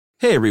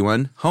Hey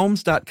everyone,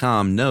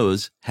 Homes.com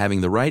knows having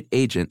the right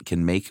agent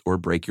can make or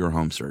break your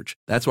home search.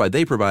 That's why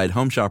they provide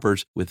home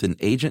shoppers with an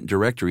agent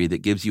directory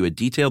that gives you a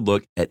detailed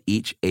look at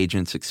each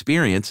agent's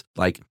experience,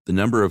 like the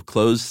number of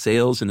closed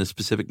sales in a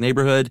specific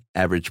neighborhood,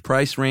 average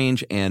price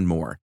range, and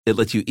more. It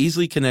lets you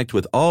easily connect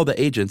with all the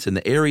agents in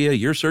the area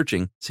you're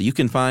searching so you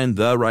can find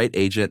the right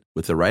agent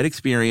with the right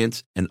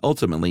experience and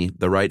ultimately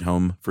the right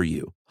home for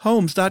you.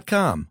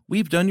 Homes.com.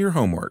 We've done your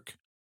homework.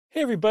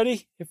 Hey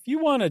everybody, if you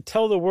want to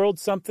tell the world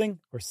something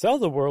or sell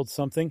the world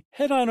something,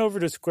 head on over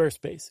to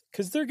Squarespace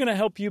because they're going to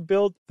help you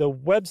build the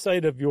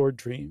website of your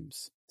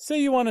dreams.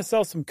 Say you want to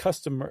sell some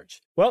custom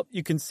merch. Well,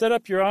 you can set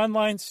up your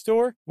online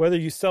store, whether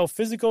you sell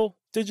physical,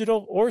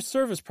 digital, or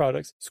service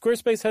products.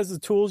 Squarespace has the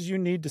tools you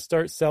need to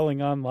start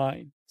selling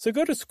online. So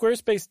go to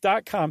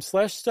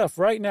squarespace.com/stuff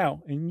right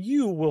now and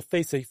you will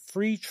face a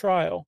free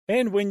trial.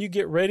 And when you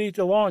get ready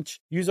to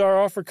launch, use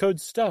our offer code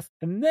STUFF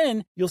and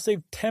then you'll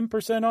save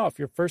 10% off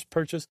your first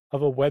purchase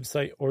of a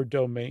website or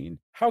domain.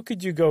 How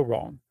could you go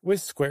wrong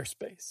with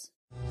Squarespace?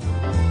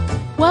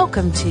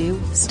 Welcome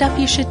to Stuff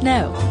You Should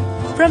Know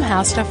from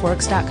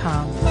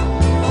HowStuffWorks.com.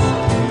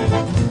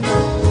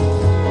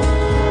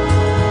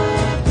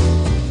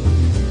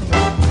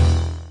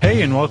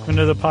 Hey, and welcome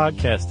to the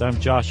podcast. I'm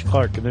Josh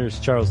Clark, and there's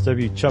Charles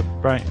W. Chuck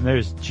Bryant, and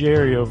there's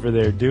Jerry over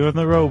there doing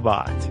the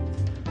robot,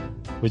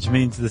 which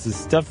means this is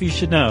Stuff You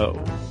Should Know.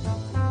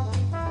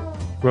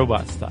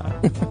 Robot style.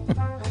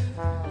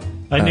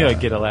 I knew I'd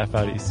get a laugh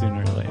out of you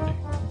sooner or later.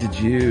 Did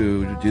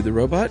you do the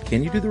robot?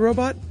 Can you do the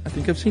robot? I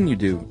think I've seen you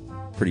do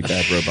pretty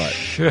bad robot.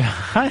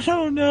 I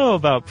don't know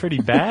about pretty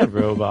bad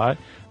robot.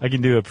 I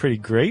can do a pretty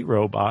great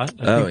robot.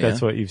 I think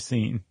that's what you've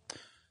seen.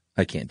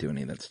 I can't do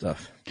any of that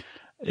stuff.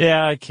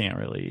 Yeah, I can't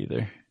really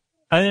either.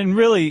 And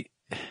really,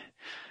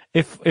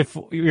 if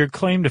your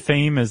claim to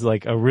fame is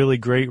like a really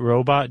great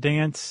robot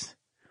dance,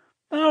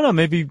 I don't know,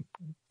 maybe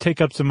take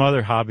up some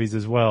other hobbies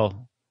as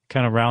well,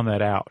 kind of round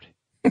that out.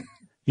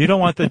 You don't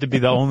want that to be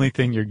the only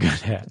thing you're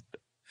good at.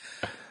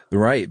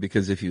 Right,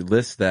 because if you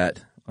list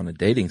that on a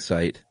dating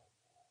site,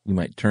 you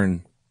might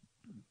turn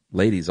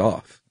ladies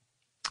off.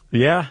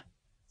 Yeah,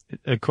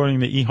 according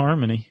to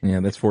eHarmony. Yeah,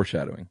 that's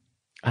foreshadowing.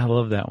 I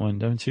love that one,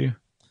 don't you?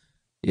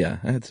 Yeah,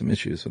 I had some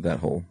issues with that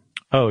whole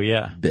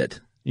bit.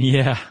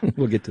 Yeah.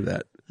 We'll get to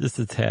that. Just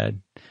a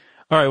tad.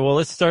 All right, well,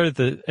 let's start at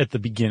the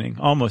beginning,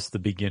 almost the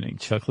beginning,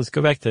 Chuck. Let's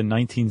go back to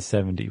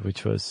 1970,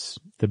 which was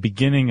the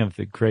beginning of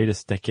the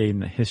greatest decade in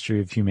the history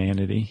of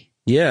humanity.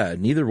 Yeah,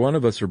 neither one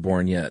of us are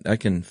born yet. I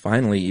can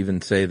finally even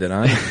say that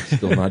I'm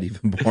still not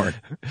even born.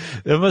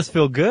 It must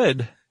feel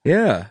good.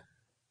 Yeah.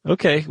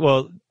 Okay,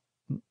 well,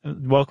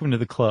 welcome to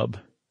the club,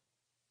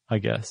 I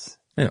guess.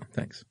 Yeah,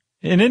 thanks.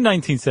 And in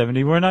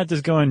 1970, we're not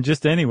just going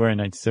just anywhere in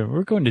 1970.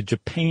 We're going to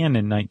Japan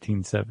in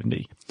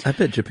 1970. I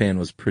bet Japan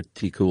was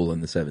pretty cool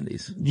in the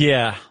 70s.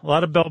 Yeah, a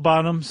lot of bell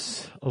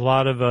bottoms, a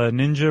lot of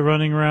ninja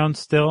running around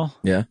still.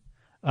 Yeah.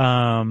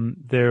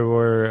 There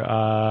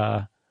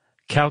were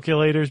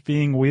calculators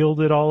being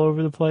wielded all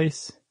over the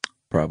place.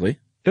 Probably.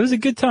 It was a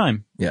good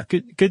time. Yeah.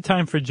 Good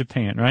time for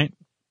Japan, right?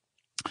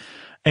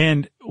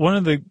 And one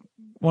of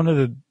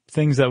the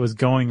things that was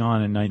going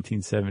on in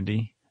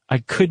 1970, I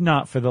could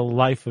not for the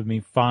life of me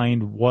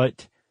find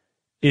what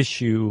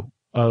issue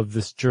of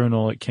this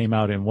journal it came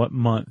out in, what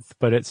month.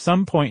 But at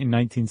some point in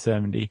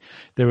 1970,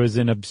 there was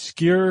an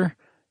obscure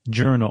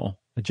journal,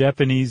 a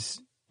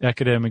Japanese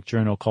academic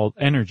journal called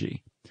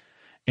Energy.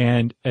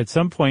 And at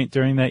some point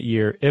during that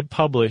year, it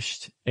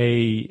published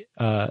a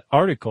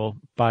article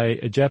by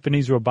a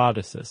Japanese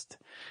roboticist.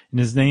 And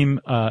his name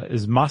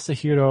is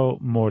Masahiro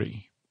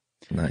Mori.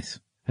 Nice.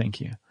 Thank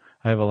you.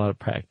 I have a lot of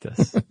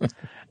practice.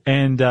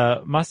 And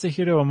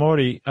Masahiro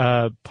Mori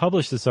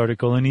published this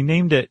article, and he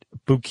named it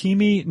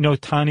Bukimi no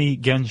Tani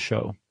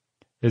Gensho,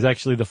 is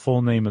actually the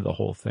full name of the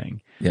whole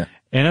thing. Yeah.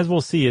 And as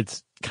we'll see,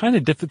 it's kind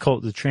of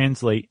difficult to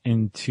translate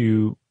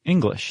into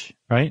English,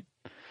 right?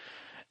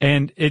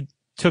 And it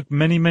took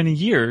many, many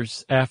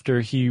years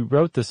after he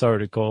wrote this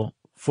article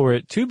for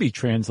it to be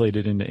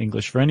translated into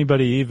English, for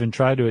anybody to even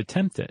try to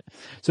attempt it.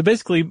 So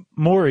basically,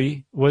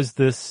 Mori was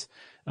this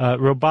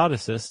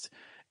roboticist,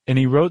 and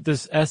he wrote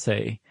this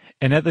essay.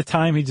 And at the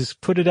time, he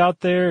just put it out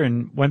there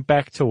and went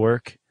back to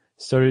work,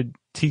 started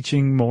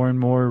teaching more and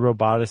more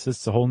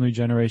roboticists. A whole new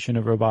generation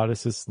of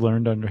roboticists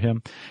learned under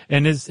him.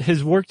 And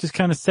his work just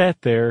kind of sat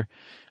there,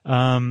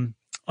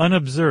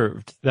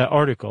 unobserved, that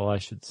article, I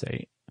should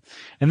say.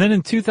 And then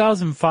in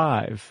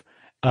 2005,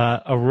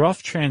 a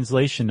rough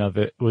translation of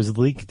it was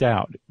leaked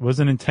out. It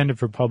wasn't intended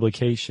for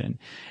publication.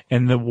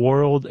 And the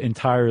world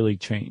entirely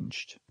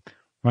changed,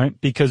 right?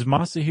 Because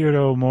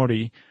Masahiro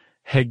Mori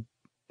had,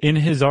 in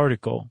his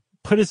article,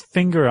 put his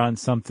finger on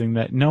something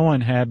that no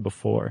one had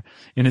before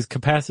in his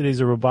capacity as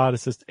a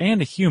roboticist and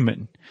a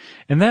human.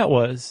 And that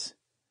was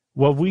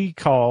what we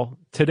call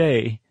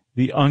today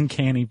the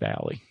uncanny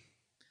valley.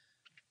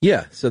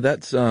 Yeah. So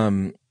that's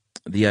the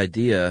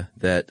idea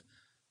that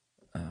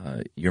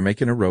you're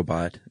making a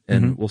robot,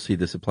 and we'll see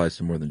this applies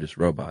to more than just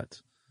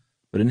robots.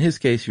 But in his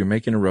case, you're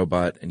making a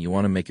robot and you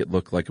want to make it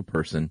look like a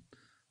person.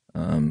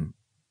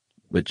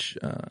 which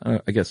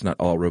I guess not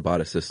all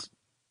roboticists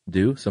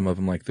do. Some of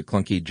them like the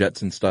clunky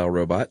Jetson-style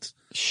robots.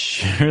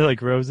 Sure,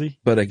 like Rosie.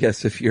 But I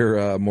guess if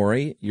you're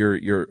Maury,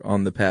 you're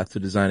on the path to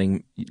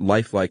designing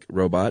lifelike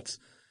robots.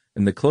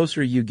 And the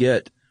closer you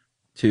get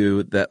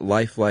to that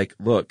lifelike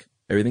look,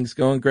 everything's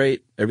going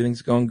great.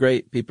 Everything's going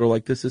great. People are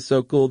like, this is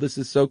so cool. This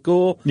is so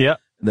cool. Yeah.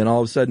 And then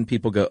all of a sudden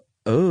people go,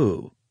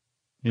 oh.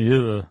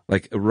 Yeah.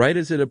 Like right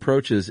as it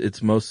approaches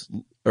its most,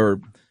 or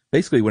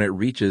basically when it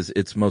reaches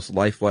its most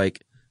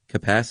lifelike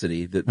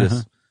capacity that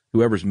this,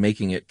 whoever's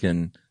making it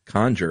can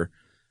conjure,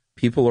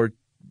 people are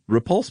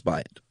repulsed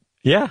by it.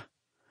 Yeah.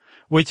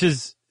 Which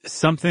is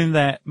something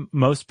that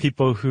most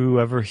people who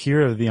ever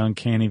hear of the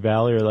uncanny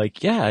valley are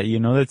like, yeah, you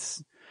know,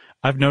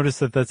 I've noticed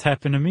that that's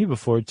happened to me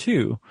before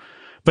too.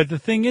 But the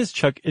thing is,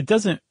 Chuck, it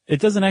doesn't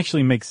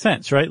actually make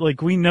sense, right?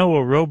 Like we know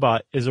a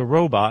robot is a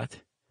robot.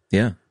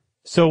 Yeah.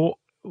 So,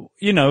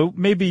 you know,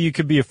 maybe you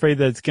could be afraid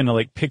that it's going to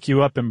like pick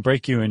you up and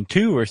break you in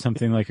two or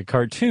something like a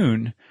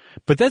cartoon.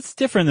 But that's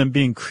different than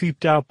being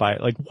creeped out by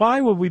it. Like,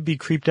 why would we be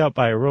creeped out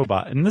by a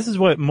robot? And this is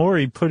what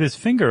Maury put his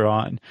finger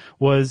on,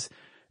 was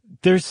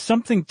there's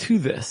something to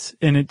this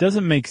and it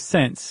doesn't make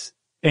sense.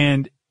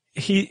 And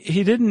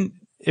he didn't,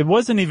 it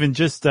wasn't even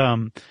just,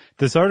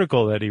 this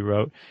article that he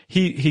wrote.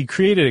 He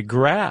created a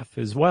graph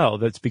as well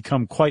that's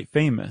become quite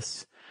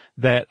famous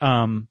that,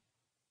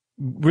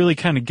 really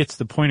kind of gets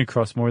the point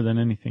across more than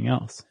anything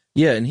else.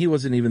 Yeah. And he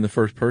wasn't even the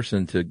first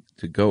person to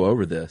go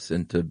over this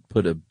and to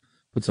put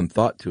some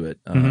thought to it.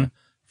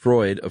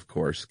 Freud, of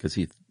course, because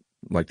he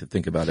liked to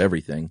think about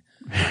everything.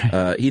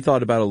 He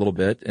thought about it a little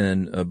bit.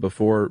 And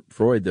before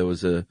Freud, there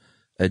was a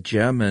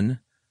German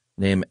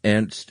named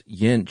Ernst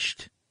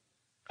Jentsch.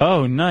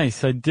 Oh,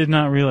 nice. I did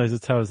not realize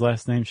that's how his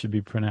last name should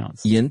be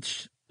pronounced.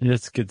 Jentsch.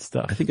 That's good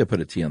stuff. I think I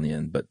put a T on the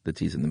end, but the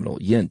T's in the middle.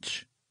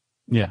 Jentsch.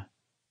 Yeah.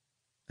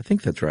 I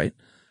think that's right.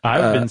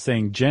 I've been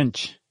saying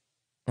Jentsch.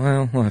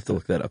 Well, we'll have to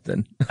look that up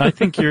then. I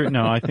think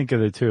I think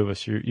of the two of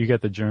us, you got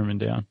the German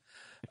down.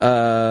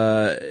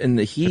 And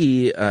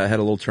he had a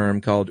little term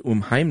called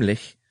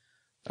unheimlich,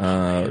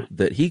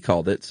 that he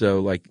called it. So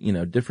like, you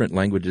know, different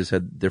languages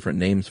had different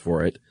names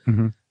for it.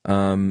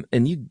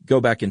 And you go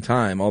back in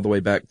time, all the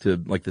way back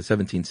to like the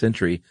 17th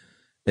century,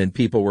 and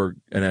people were,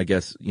 and I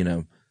guess, you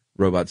know,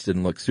 robots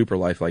didn't look super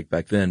lifelike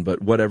back then,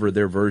 but whatever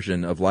their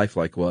version of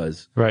lifelike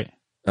was, right,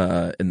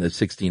 in the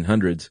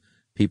 1600s,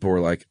 people were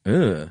like,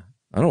 I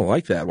don't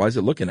like that. Why is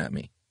it looking at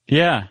me?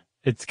 Yeah.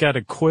 It's got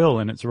a quill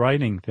and it's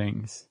writing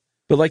things.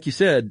 But like you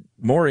said,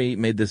 Maury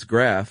made this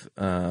graph,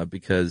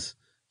 because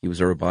he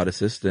was a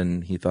roboticist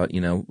and he thought,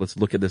 you know, let's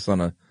look at this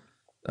on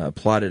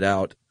plot it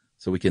out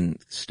so we can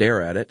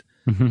stare at it.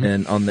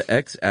 And on the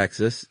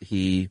x-axis,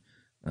 he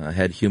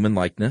had human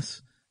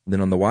likeness. And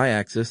then on the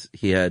y-axis,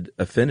 he had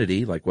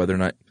affinity, like whether or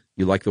not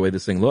you like the way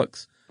this thing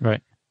looks.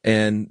 Right.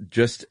 And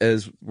just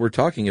as we're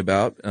talking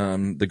about,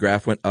 the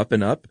graph went up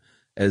and up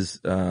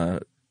as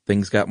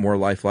things got more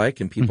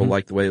lifelike and people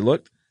liked the way it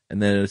looked.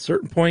 And then at a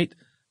certain point,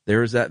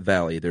 there's that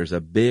valley. There's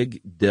a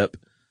big dip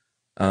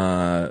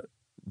that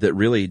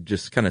really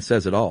just kind of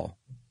says it all.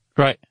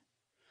 Right.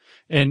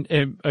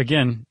 And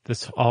again,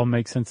 this all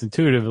makes sense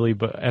intuitively,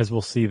 but as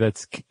we'll see,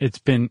 it's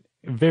been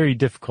very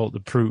difficult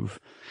to prove.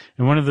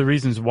 And one of the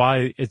reasons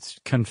why it's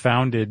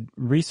confounded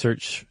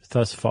research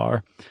thus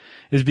far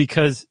is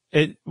because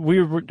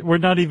we're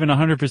not even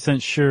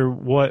 100% sure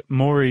what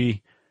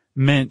Maury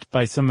meant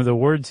by some of the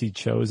words he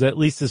chose, at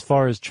least as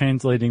far as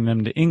translating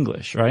them to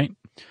English, right?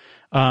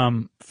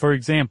 For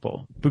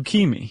example,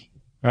 Bukimi,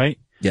 right?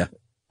 Yeah.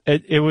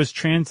 It was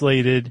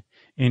translated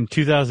in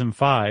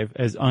 2005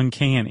 as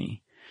uncanny.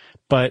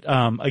 But,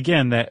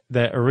 again,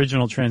 that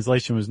original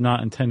translation was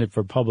not intended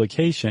for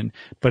publication,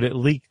 but it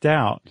leaked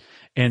out.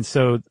 And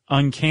so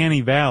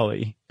Uncanny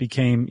Valley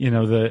became, you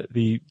know,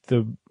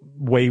 the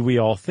way we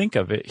all think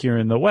of it here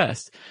in the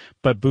West.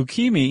 But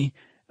Bukimi,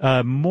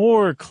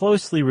 more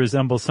closely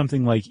resembles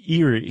something like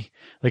eerie.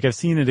 Like I've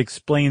seen it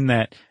explain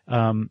that,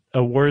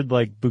 a word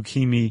like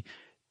Bukimi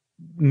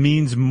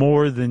means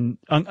more than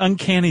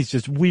uncanny is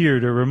just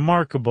weird or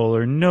remarkable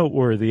or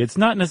noteworthy. It's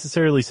not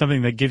necessarily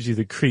something that gives you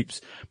the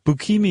creeps.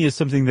 Bukimi is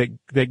something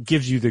that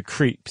gives you the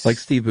creeps. Like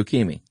Steve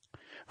Buscemi.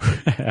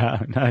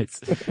 Nice.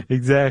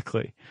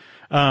 Exactly.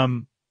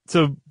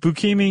 So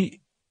Bukimi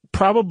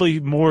probably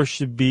more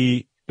should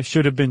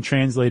have been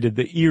translated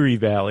the Erie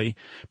Valley,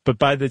 but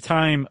by the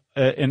time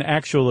an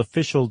actual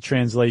official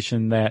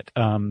translation that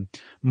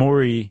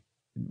Maury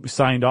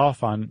signed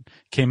off on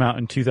came out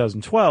in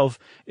 2012,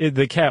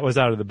 the cat was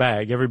out of the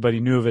bag. Everybody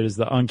knew of it as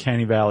the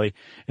Uncanny Valley,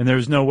 and there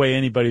was no way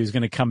anybody was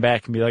going to come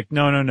back and be like,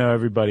 no,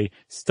 everybody,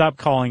 stop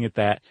calling it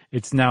that.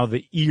 It's now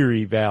the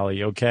Erie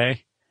Valley,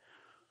 okay?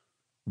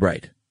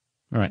 Right.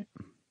 Right.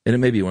 And it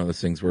may be one of those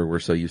things where we're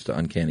so used to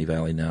Uncanny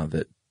Valley now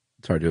that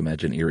it's hard to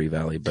imagine Erie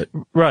Valley, but...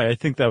 Right, I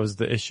think that was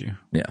the issue.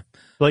 Yeah.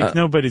 Like,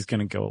 nobody's going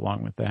to go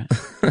along with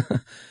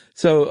that.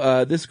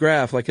 So this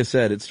graph, like I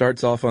said, it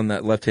starts off on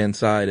that left-hand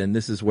side, and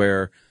this is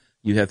where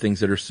you have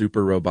things that are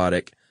super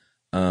robotic,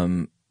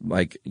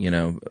 like, you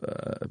know,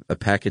 a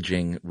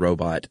packaging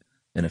robot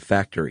in a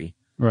factory.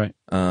 Right.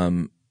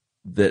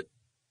 That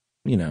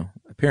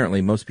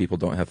apparently most people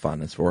don't have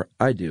fondness for.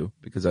 I do,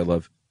 because I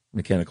love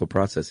mechanical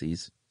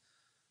processes.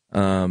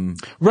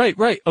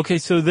 Right. Okay,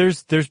 so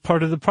there's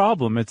part of the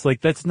problem. It's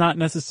like that's not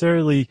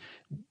necessarily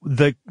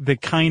the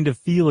kind of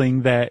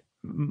feeling that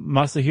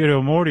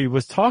Masahiro Mori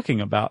was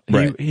talking about.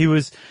 Right. He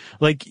was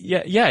like,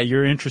 yeah,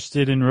 you're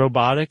interested in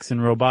robotics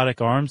and robotic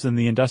arms and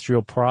the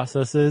industrial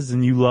processes,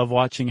 and you love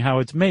watching how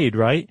it's made,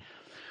 right?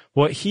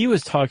 What he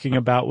was talking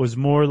about was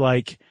more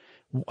like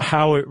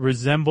how it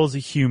resembles a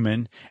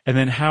human, and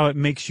then how it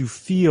makes you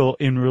feel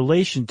in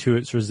relation to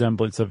its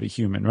resemblance of a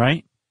human,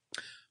 right?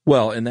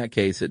 Well, in that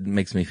case, it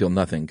makes me feel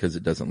nothing because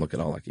it doesn't look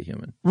at all like a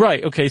human.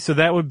 Right. Okay. So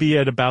that would be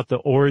at about the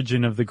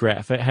origin of the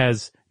graph. It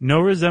has no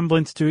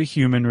resemblance to a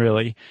human,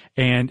 really,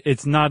 and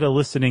it's not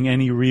eliciting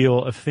any real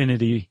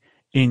affinity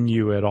in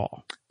you at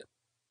all.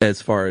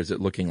 As far as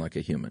it looking like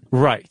a human.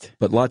 Right.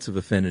 But lots of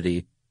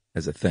affinity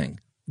as a thing.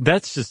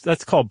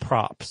 That's called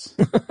props.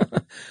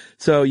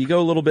 So you go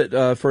a little bit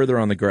further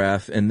on the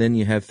graph, and then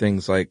you have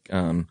things like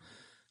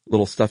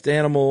little stuffed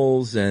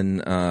animals,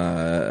 and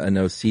I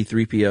know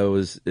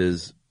C-3PO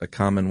is a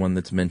common one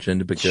that's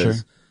mentioned because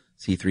Sure.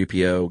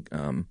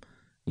 C-3PO,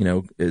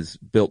 is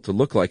built to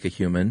look like a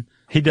human.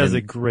 He does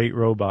a great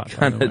robot, by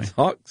Kind the way. of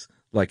talks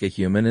like a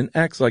human and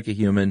acts like a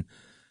human.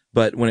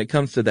 But when it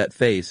comes to that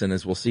face, and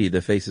as we'll see,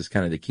 the face is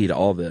kind of the key to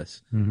all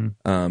this,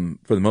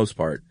 for the most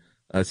part.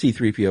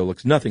 C-3PO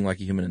looks nothing like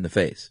a human in the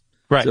face.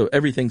 Right. So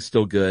everything's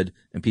still good,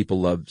 and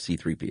people love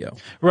C-3PO.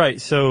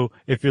 Right. So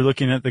if you're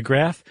looking at the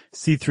graph,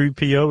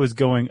 C-3PO is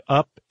going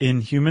up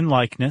in human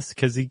likeness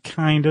because he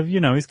kind of,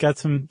 he's got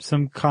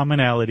some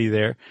commonality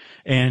there.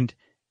 And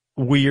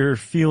we're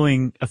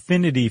feeling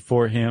affinity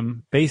for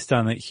him based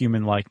on that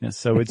human likeness.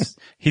 So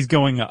he's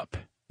going up.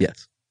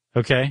 Yes.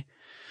 Okay.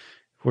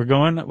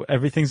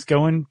 Everything's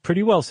going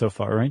pretty well so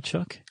far, right,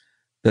 Chuck?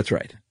 That's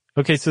right.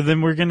 Okay, so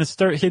then we're going to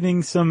start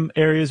hitting some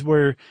areas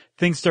where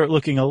things start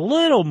looking a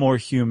little more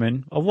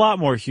human, a lot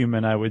more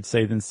human, I would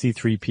say, than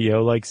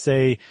C-3PO. Like,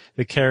 say,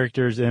 the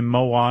characters in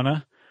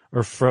Moana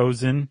or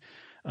Frozen,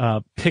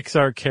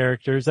 Pixar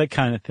characters, that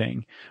kind of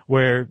thing,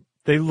 where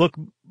they look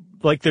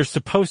like they're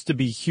supposed to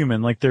be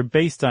human, like they're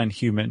based on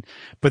human,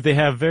 but they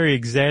have very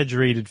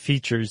exaggerated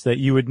features that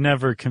you would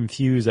never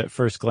confuse at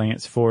first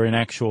glance for an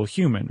actual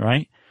human,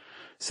 right?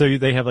 So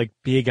they have like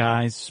big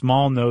eyes,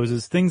 small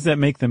noses, things that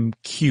make them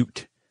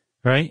cute.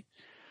 Right?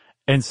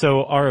 And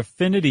so our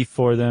affinity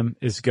for them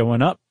is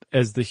going up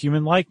as the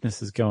human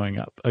likeness is going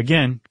up.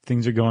 Again,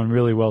 things are going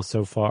really well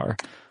so far.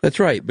 That's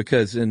right,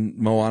 because in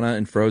Moana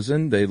and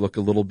Frozen, they look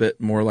a little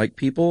bit more like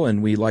people,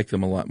 and we like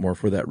them a lot more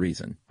for that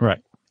reason.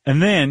 Right.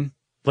 And then,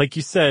 like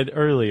you said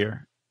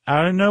earlier,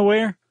 out of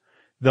nowhere,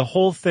 the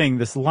whole thing,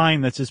 this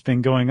line that's just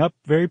been going up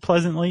very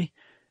pleasantly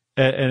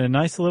at a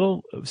nice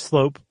little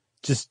slope,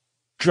 just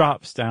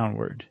drops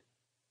downward.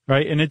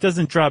 Right? And it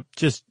doesn't drop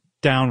just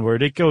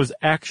downward. It goes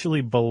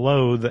actually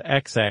below the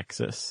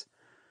x-axis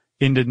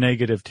into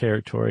negative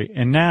territory.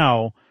 And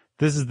now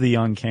this is the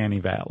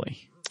uncanny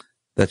valley.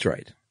 That's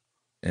right.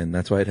 And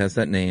that's why it has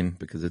that name,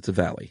 because it's a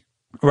valley.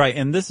 Right.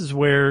 And this is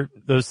where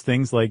those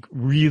things like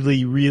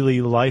really,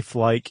 really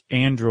lifelike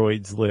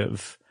androids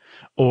live,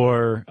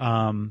 or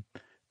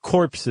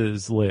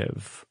corpses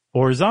live,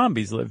 or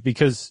zombies live,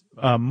 because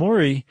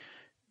Mori,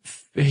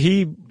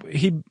 he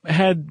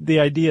had the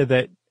idea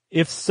that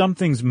if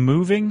something's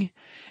moving,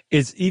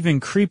 is even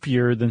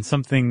creepier than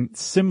something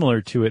similar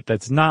to it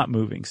that's not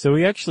moving. So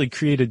he actually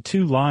created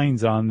two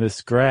lines on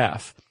this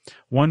graph,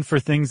 one for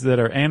things that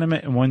are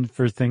animate and one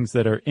for things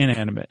that are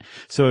inanimate.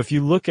 So if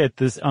you look at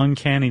this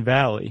uncanny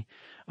valley,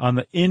 on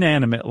the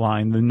inanimate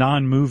line, the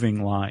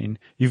non-moving line,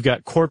 you've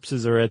got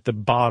corpses are at the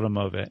bottom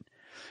of it.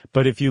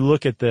 But if you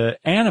look at the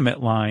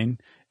animate line,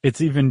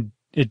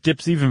 it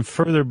dips even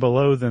further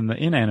below than the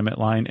inanimate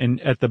line, and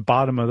at the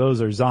bottom of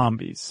those are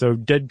zombies. So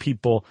dead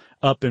people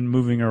up and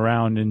moving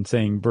around and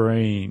saying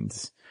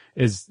brains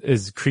is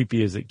as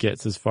creepy as it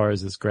gets as far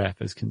as this graph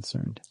is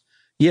concerned.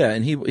 Yeah,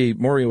 and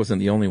Mori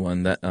wasn't the only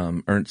one. That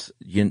Ernst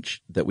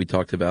Jentsch that we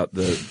talked about,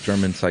 the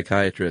German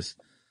psychiatrist,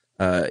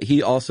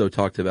 he also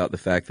talked about the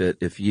fact that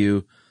if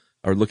you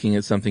are looking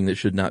at something that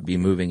should not be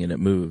moving and it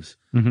moves,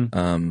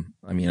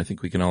 I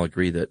think we can all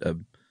agree that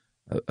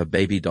a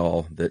baby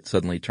doll that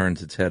suddenly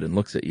turns its head and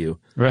looks at you.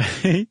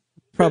 Right.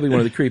 Probably one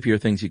of the creepier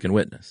things you can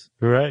witness.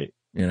 Right.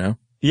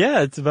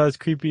 Yeah, it's about as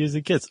creepy as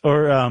it gets.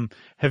 Or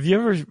have you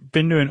ever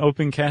been to an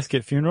open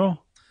casket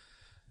funeral?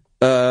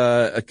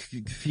 A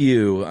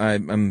few.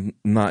 I'm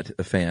not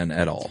a fan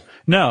at all.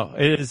 No,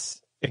 it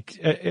is.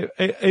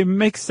 It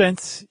makes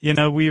sense.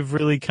 We've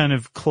really kind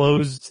of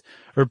closed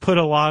or put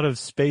a lot of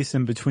space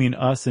in between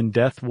us and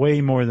death, way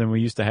more than we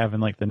used to have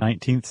in like the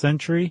 19th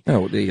century.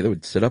 No, they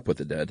would sit up with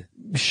the dead.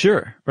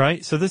 Sure,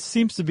 right? So this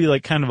seems to be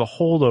like kind of a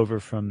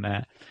holdover from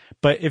that.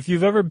 But if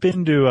you've ever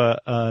been to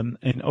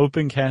an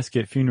open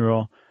casket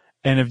funeral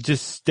and have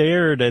just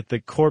stared at the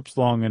corpse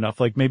long enough,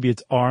 like maybe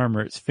its arm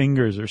or its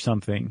fingers or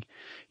something,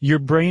 your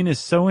brain is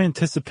so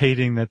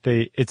anticipating that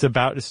it's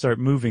about to start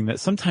moving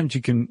that sometimes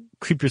you can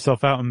creep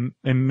yourself out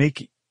and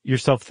make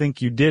yourself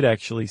think you did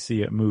actually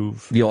see it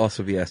move. You'll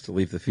also be asked to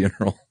leave the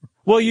funeral.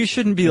 Well, you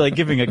shouldn't be like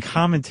giving a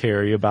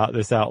commentary about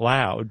this out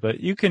loud, but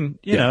you can,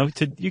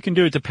 you can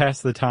do it to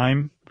pass the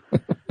time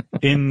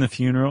in the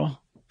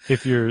funeral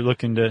if you're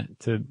looking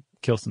to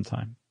kill some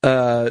time.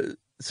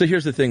 So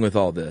here's the thing with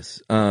all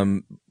this.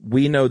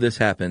 We know this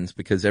happens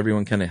because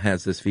everyone kind of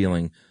has this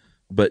feeling,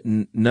 but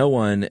no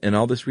one, and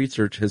all this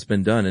research has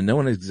been done, and no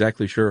one is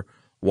exactly sure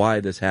why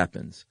this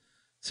happens.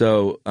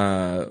 So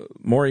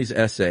Maury's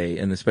essay,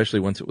 and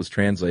especially once it was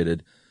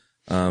translated,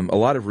 a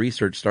lot of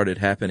research started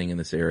happening in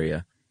this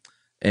area.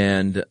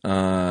 And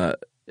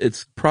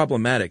it's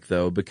problematic,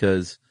 though,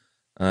 because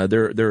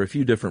there are a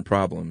few different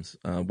problems.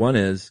 One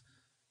is,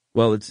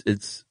 well,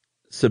 it's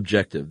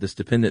subjective. This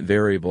dependent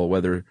variable,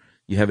 whether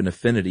you have an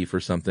affinity for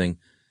something,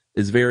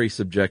 is very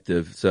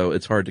subjective. So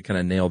it's hard to kind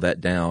of nail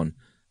that down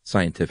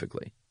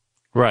scientifically.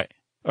 Right.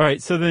 All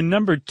right. So then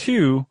number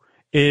 2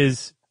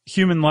 is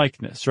human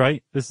likeness,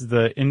 right? This is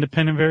the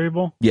independent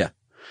variable? Yeah.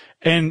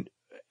 And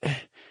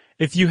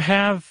if you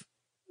have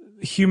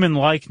human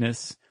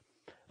likeness,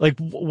 like,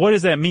 what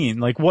does that mean?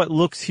 Like, what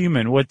looks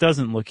human? What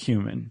doesn't look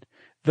human?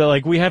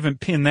 We haven't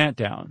pinned that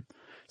down.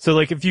 So,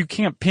 like, if you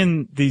can't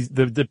pin the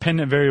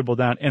dependent variable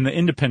down and the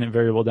independent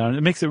variable down,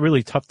 it makes it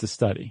really tough to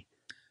study.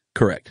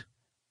 Correct.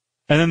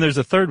 And then there's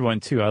a third one,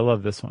 too. I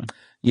love this one.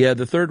 Yeah,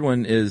 the third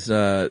one is,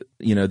 the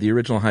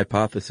original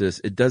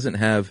hypothesis. It doesn't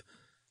have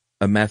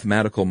a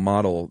mathematical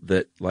model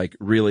that, like,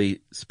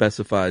 really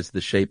specifies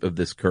the shape of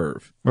this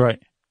curve.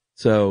 Right.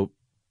 So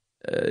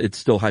it's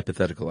still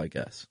hypothetical, I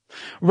guess.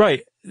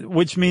 Right.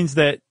 Which means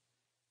that,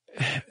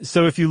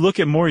 so if you look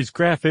at Maury's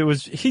graph,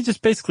 he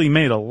just basically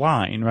made a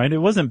line, right? It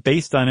wasn't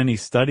based on any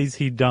studies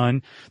he'd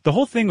done. The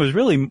whole thing was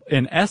really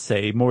an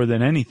essay more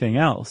than anything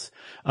else.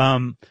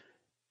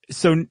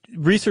 So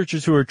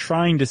researchers who are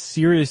trying to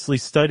seriously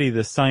study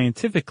this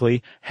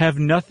scientifically have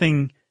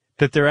nothing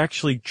that they're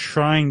actually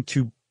trying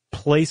to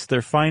place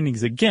their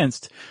findings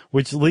against,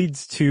 which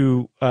leads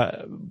to,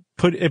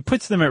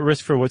 puts them at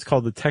risk for what's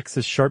called the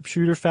Texas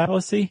sharpshooter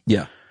fallacy.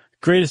 Yeah.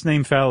 Greatest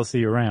name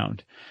fallacy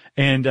around.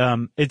 And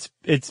it's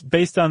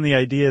based on the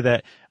idea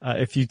that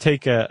if you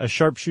take a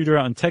sharpshooter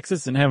out in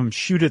Texas and have them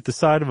shoot at the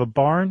side of a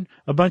barn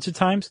a bunch of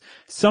times,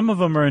 some of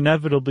them are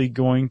inevitably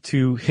going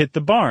to hit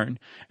the barn.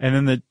 And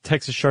then the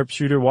Texas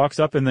sharpshooter walks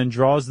up and then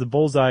draws the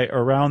bullseye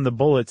around the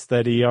bullets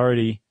that he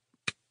already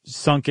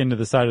sunk into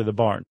the side of the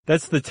barn.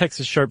 That's the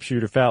Texas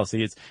sharpshooter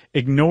fallacy. It's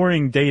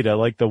ignoring data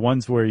like the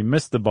ones where he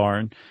missed the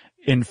barn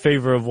in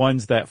favor of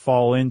ones that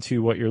fall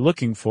into what you're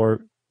looking for,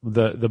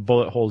 the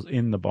bullet holes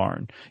in the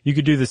barn. You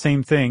could do the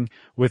same thing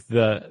with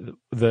the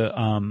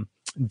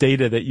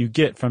data that you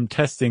get from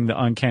testing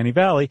the uncanny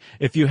valley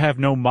if you have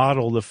no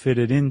model to fit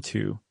it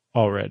into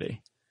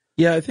already.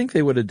 Yeah, I think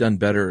they would have done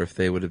better if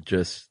they would have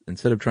just,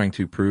 instead of trying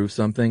to prove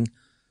something,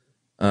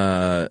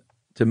 to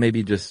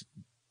maybe just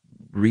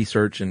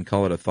research and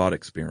call it a thought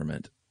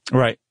experiment.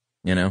 Right.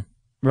 You know?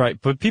 Right.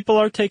 But people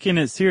are taking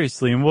it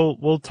seriously, and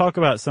we'll talk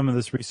about some of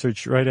this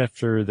research right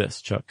after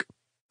this, Chuck.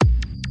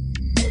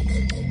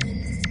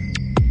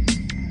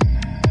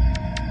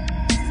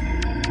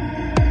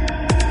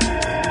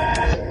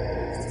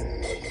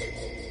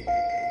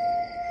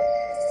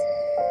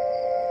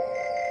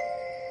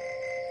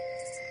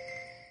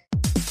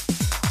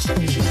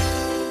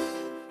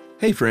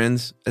 Hey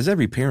friends, as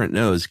every parent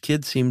knows,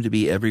 kids seem to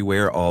be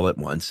everywhere all at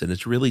once, and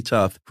it's really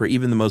tough for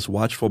even the most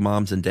watchful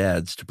moms and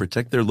dads to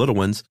protect their little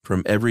ones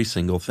from every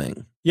single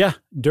thing. Yeah,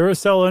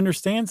 Duracell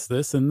understands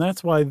this, and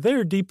that's why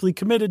they're deeply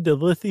committed to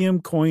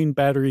lithium coin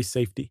battery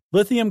safety.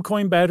 Lithium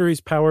coin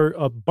batteries power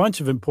a bunch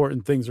of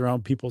important things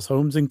around people's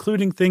homes,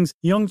 including things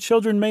young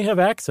children may have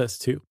access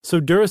to.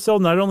 So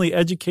Duracell not only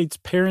educates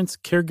parents,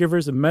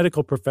 caregivers, and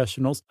medical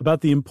professionals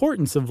about the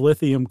importance of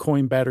lithium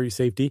coin battery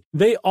safety,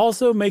 they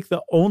also make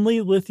the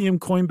only lithium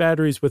coin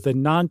batteries with a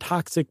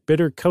non-toxic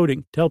bitter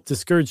coating to help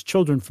discourage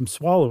children from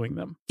swallowing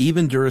them.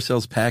 Even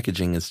Duracell's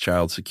packaging is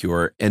child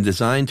secure and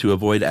designed to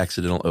avoid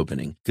accidental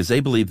opening, because they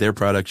believe their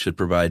products should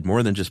provide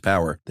more than just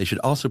power. They should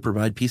also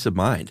provide peace of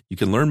mind. You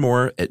can learn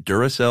more at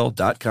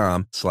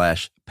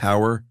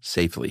Duracell.com/power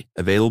safely.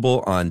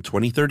 Available on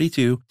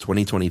 2032,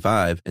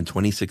 2025, and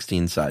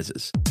 2016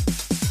 sizes.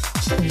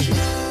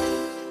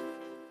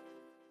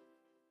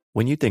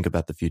 When you think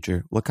about the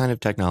future, what kind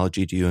of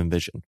technology do you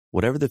envision?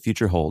 Whatever the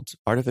future holds,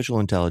 artificial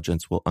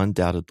intelligence will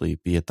undoubtedly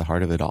be at the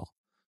heart of it all.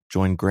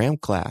 Join Graham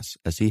Class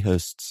as he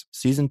hosts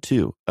Season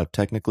 2 of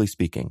Technically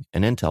Speaking,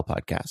 an Intel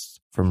podcast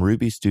from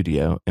Ruby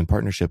Studio in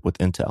partnership with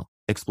Intel.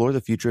 Explore the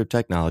future of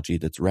technology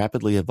that's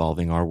rapidly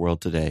evolving our world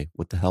today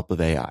with the help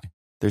of AI.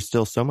 There's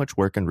still so much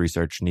work and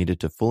research needed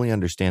to fully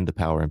understand the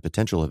power and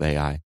potential of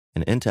AI,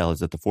 and Intel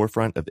is at the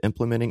forefront of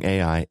implementing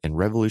AI and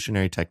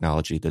revolutionary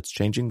technology that's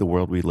changing the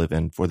world we live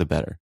in for the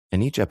better.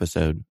 In each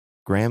episode,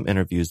 Graham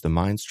interviews the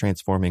minds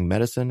transforming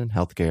medicine and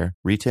healthcare,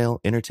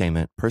 retail,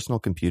 entertainment, personal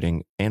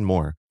computing, and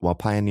more, while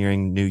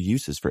pioneering new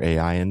uses for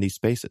AI in these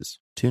spaces.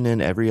 Tune in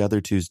every other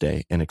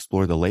Tuesday and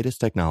explore the latest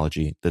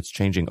technology that's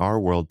changing our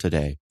world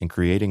today and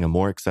creating a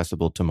more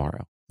accessible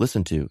tomorrow.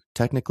 Listen to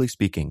Technically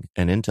Speaking,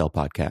 an Intel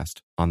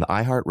podcast on the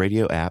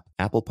iHeartRadio app,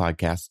 Apple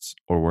Podcasts,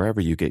 or wherever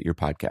you get your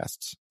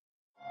podcasts.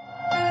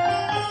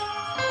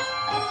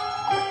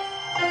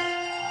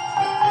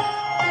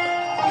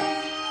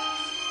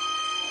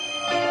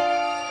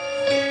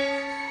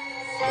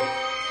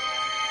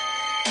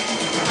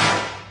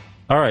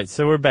 All right,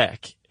 so we're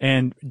back.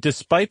 And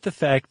despite the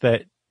fact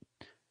that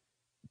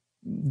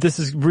this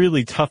is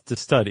really tough to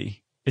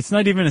study, it's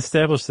not even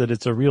established that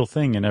it's a real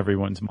thing in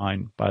everyone's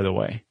mind, by the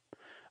way.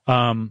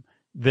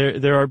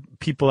 There are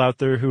people out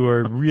there who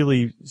are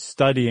really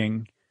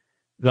studying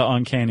the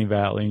uncanny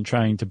valley and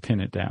trying to pin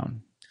it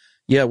down.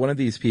 Yeah, one of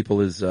these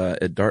people is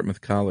at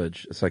Dartmouth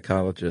College, a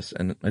psychologist,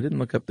 and I didn't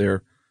look up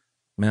their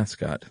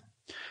mascot.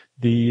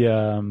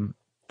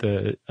 The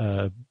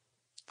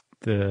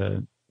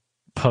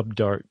pub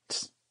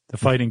darts, the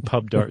fighting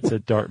pub darts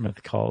at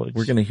Dartmouth College.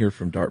 We're going to hear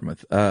from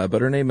Dartmouth.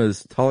 But her name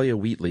is Talia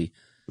Wheatley.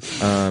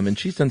 And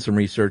she's done some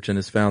research and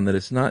has found that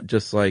it's not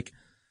just like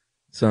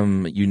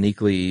some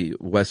uniquely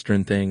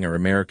Western thing or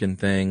American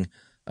thing.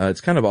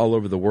 It's kind of all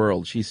over the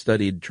world. She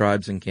studied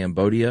tribes in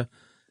Cambodia,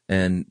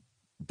 and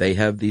they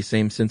have these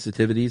same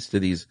sensitivities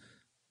to these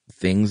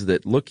things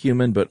that look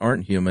human but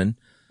aren't human.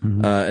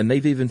 Mm-hmm. And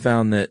they've even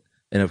found that,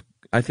 and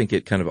I think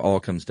it kind of all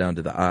comes down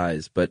to the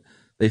eyes, but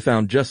they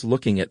found just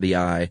looking at the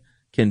eye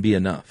can be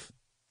enough.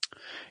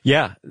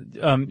 Yeah.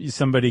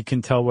 Somebody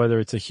can tell whether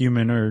it's a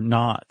human or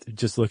not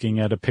just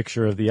looking at a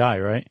picture of the eye,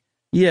 right?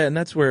 Yeah, and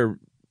that's where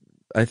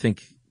I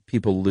think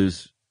people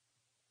lose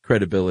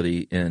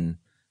credibility in,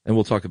 and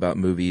we'll talk about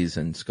movies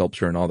and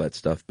sculpture and all that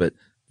stuff, but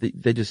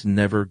they just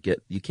never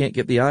you can't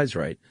get the eyes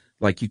right.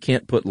 Like you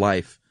can't put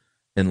life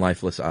in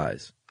lifeless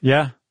eyes.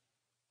 Yeah.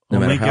 No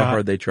matter how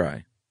hard they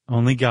try.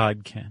 Only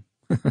God can.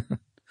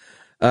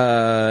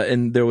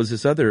 And there was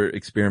this other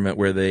experiment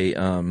where they,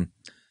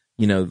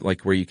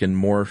 like where you can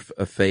morph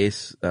a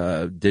face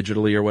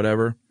digitally or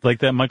whatever. Like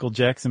that Michael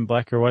Jackson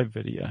black or white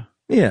video.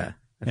 Yeah.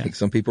 I think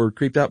some people were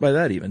creeped out by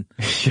that even.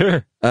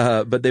 Sure.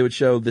 But they would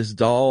show this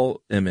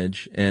doll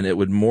image and it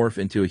would morph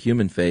into a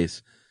human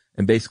face.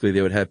 And basically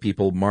they would have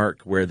people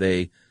mark where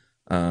they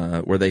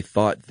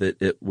thought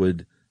that it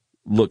would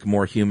look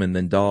more human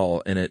than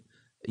doll. And it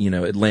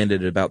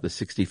landed at about the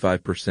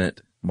 65%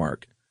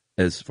 mark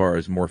as far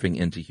as morphing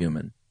into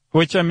human.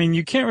 Which, I mean,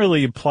 you can't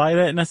really apply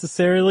that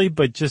necessarily,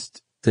 but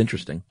just it's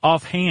interesting.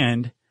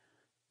 Offhand,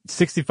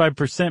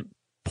 65%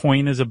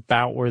 point is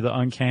about where the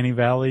uncanny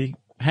valley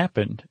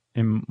happened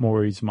in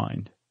Maury's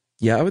mind.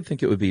 Yeah, I would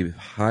think it would be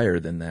higher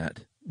than that.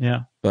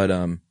 Yeah. But,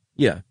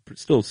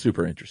 still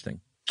super interesting.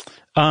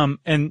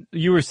 And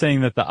you were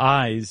saying that the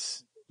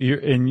eyes,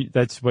 and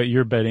that's what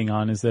you're betting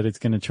on, is that it's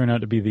going to turn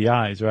out to be the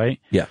eyes, right?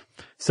 Yeah.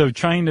 So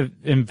trying to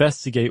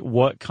investigate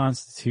what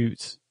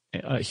constitutes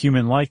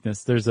human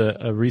likeness, there's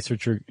a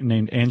researcher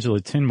named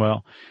Angela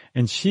Tinwell,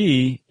 and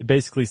she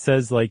basically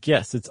says, like,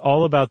 yes, it's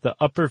all about the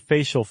upper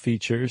facial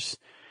features,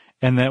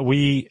 and that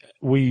we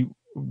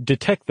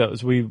detect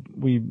those, we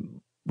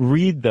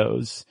read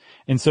those,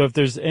 and so if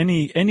there's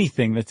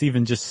anything that's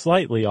even just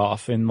slightly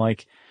off in,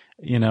 like,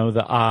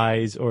 the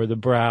eyes or the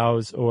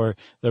brows or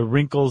the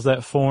wrinkles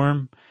that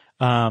form,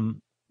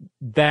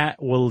 that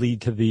will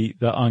lead to the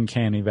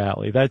uncanny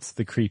valley. That's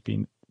the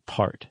creepy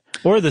part.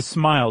 Or the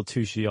smile,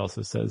 too, she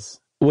also says.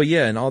 Well,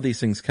 yeah, and all these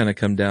things kind of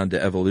come down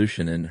to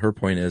evolution, and her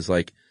point is,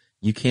 like,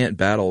 you can't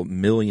battle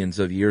millions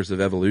of years of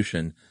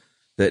evolution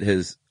that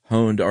has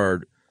honed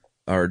our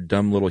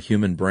dumb little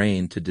human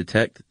brain to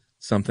detect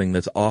something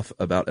that's off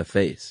about a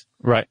face.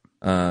 Right.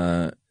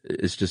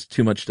 It's just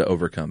too much to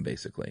overcome,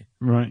 basically.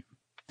 Right.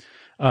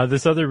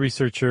 This other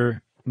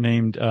researcher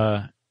named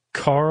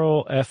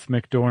Carl F.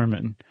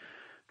 McDorman,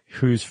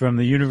 who's from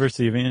the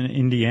University of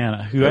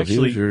Indiana, who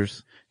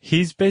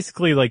he's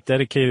basically like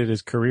dedicated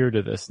his career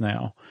to this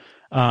now.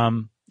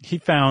 He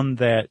found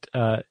that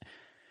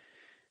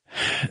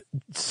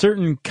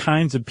certain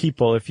kinds of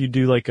people, if you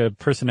do like a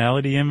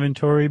personality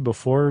inventory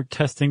before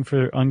testing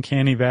for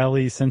uncanny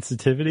valley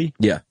sensitivity,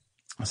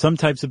 some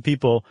types of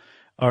people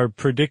are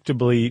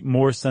predictably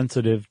more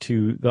sensitive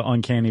to the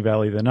uncanny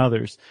valley than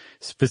others.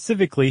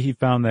 Specifically, he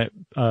found that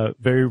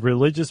very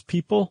religious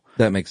people.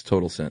 That makes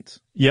total sense.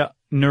 Yeah.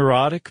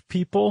 Neurotic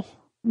people.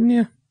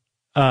 Yeah.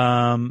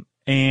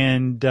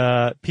 And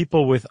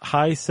people with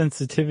high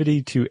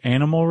sensitivity to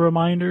animal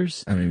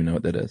reminders. I don't even know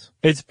what that is.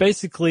 It's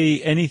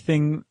basically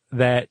anything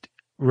that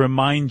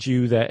reminds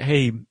you that,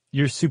 hey,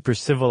 you're super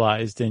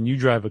civilized and you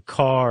drive a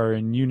car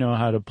and you know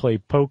how to play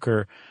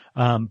poker.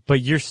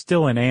 But you're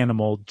still an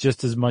animal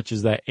just as much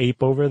as that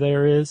ape over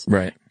there is.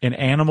 Right. An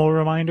animal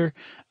reminder.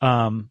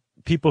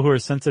 People who are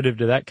sensitive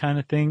to that kind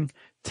of thing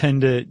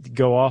tend to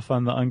go off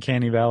on the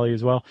uncanny valley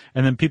as well.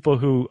 And then people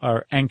who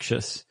are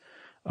anxious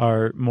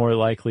are more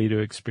likely to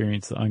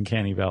experience the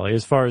uncanny valley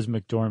as far as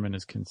McDorman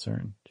is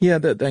concerned. Yeah,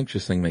 the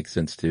anxious thing makes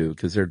sense too,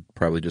 because they're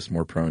probably just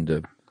more prone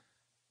to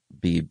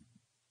be,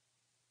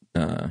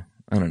 I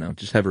don't know,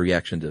 just have a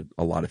reaction to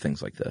a lot of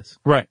things like this.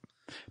 Right.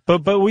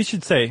 But we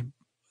should say,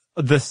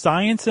 the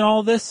science in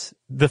all this,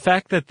 the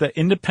fact that the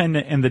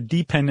independent and the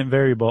dependent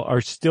variable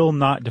are still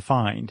not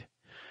defined,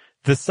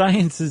 The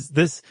science is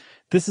this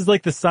is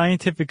like the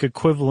scientific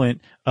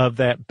equivalent of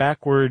that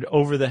backward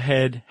over the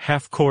head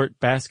half court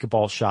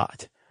basketball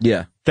shot.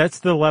 Yeah. That's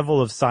the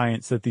level of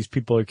science that these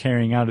people are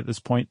carrying out at this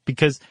point,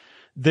 because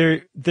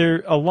a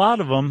lot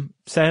of them,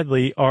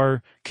 sadly,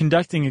 are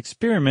conducting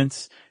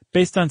experiments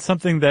based on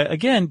something that,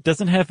 again,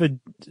 doesn't have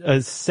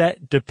a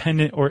set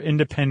dependent or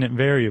independent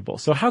variable.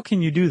 So how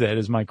can you do that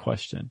is my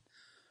question.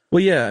 Well,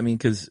 yeah, I mean,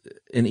 because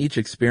in each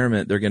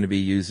experiment, they're going to be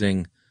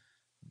using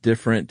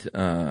different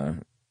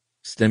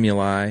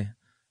stimuli,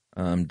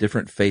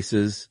 different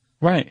faces.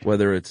 Right.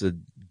 Whether it's a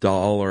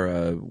doll or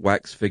a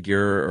wax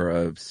figure or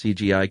a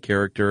CGI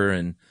character.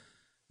 And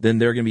then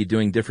they're going to be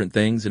doing different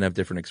things and have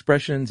different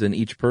expressions. And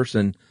each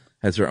person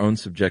has their own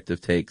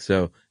subjective take.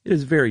 So it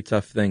is a very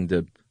tough thing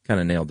to kind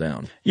of nail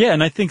down. Yeah,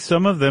 and I think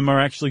some of them are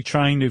actually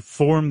trying to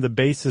form the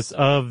basis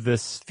of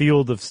this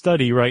field of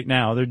study right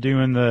now. They're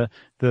doing the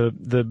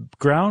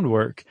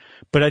groundwork,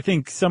 but I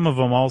think some of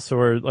them also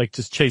are like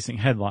just chasing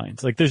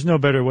headlines. Like there's no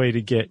better way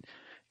to get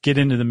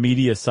into the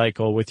media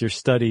cycle with your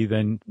study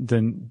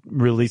than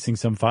releasing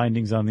some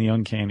findings on the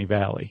uncanny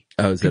valley.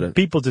 Oh, is that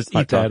people just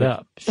eat that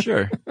up?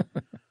 Sure.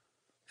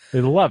 They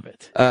love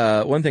it.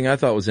 One thing I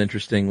thought was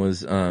interesting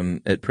was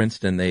at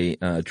Princeton, they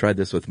tried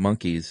this with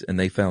monkeys, and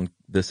they found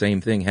the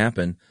same thing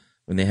happen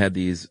when they had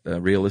these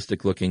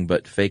realistic-looking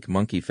but fake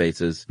monkey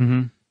faces.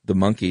 Mm-hmm. The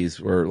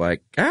monkeys were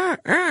like,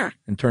 ah,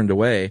 and turned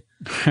away.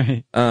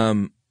 Right.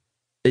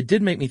 It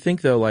did make me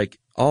think, though, like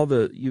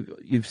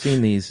you've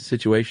seen these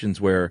situations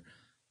where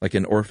like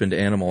an orphaned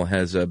animal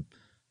has a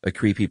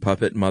creepy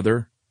puppet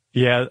mother.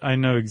 Yeah, I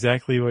know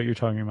exactly what you're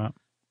talking about.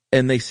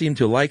 And they seem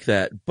to like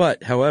that.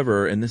 But,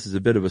 however, and this is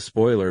a bit of a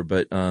spoiler,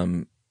 but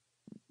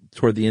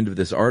toward the end of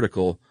this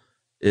article,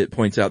 it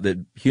points out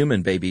that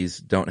human babies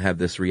don't have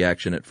this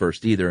reaction at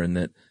first either, and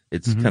that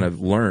it's kind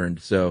of learned.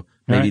 So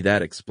maybe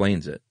that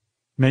explains it.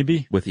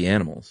 Maybe. With the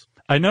animals.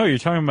 I know you're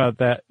talking about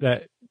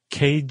that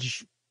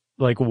cage,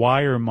 like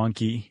wire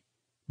monkey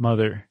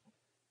mother.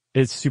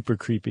 It's super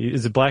creepy.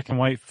 Is it black and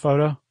white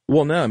photo?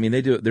 Well, no. I mean,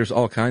 they do. There's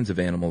all kinds of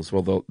animals.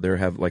 Well, they'll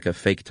have like a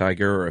fake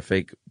tiger or a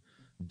fake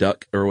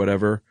duck or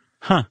whatever.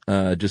 Huh.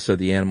 Just so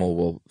the animal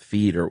will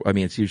feed, or I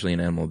mean, it's usually an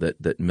animal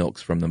that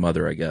milks from the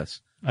mother, I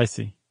guess. I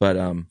see. But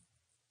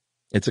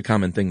it's a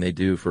common thing they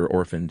do for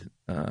orphaned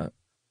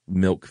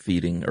milk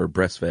feeding or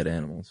breastfed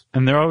animals.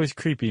 And they're always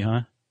creepy,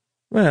 huh?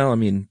 Well, I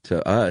mean,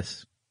 to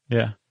us.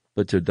 Yeah.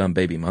 But to a dumb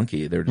baby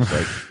monkey, they're just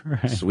like,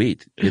 right.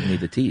 Sweet, give me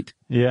the teat.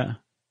 Yeah.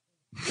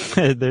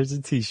 There's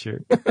a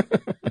t-shirt.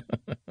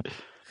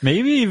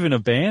 Maybe even a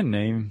band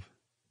name.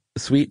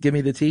 Sweet, give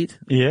me the teat?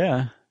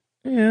 Yeah.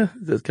 Yeah,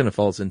 that kind of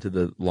falls into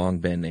the long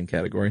band name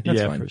category.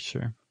 That's fine. For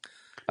sure.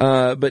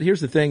 But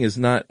here's the thing is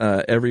not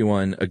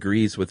everyone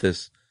agrees with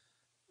this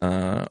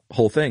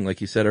whole thing.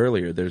 Like you said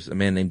earlier, there's a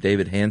man named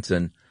David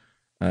Hansen,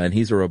 and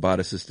he's a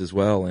roboticist as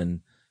well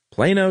in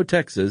Plano,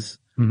 Texas.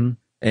 Mm-hmm.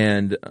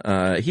 And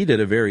he did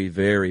a very,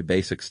 very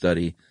basic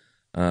study.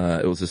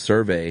 It was a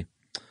survey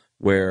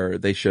where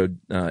they showed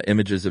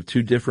images of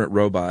two different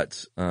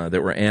robots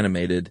that were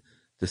animated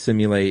to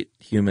simulate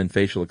human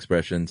facial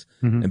expressions,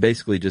 and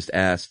basically just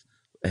asked,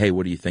 hey,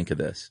 what do you think of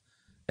this?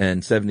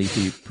 And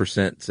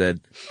 72% said,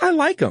 I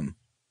like them.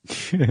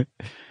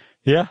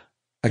 Yeah.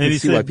 I can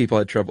see why people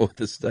had trouble with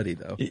this study,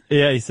 though.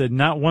 Yeah, he said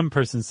not one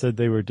person said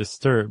they were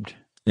disturbed.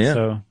 Yeah.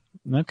 So,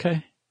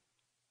 okay.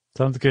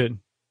 Sounds good.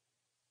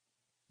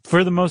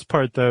 For the most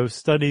part, though,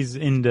 studies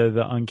into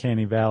the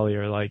uncanny valley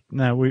are like,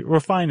 no, we're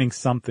finding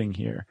something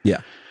here. Yeah.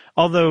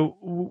 Although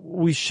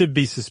we should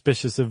be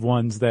suspicious of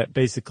ones that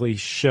basically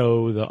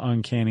show the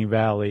uncanny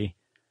valley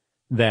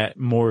that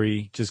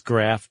Maury just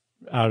graphed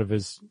out of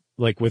his,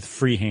 like with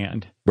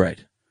freehand.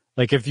 Right.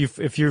 Like if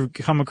you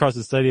come across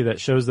a study that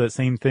shows that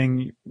same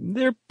thing,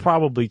 they're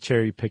probably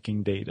cherry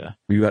picking data.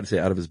 Were you about to say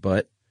out of his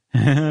butt?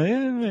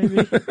 Yeah,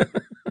 maybe.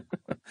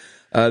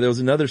 There was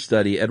another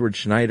study, Edward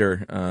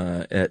Schneider,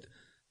 at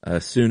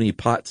SUNY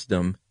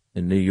Potsdam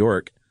in New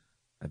York.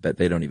 I bet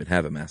they don't even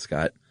have a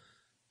mascot.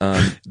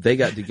 They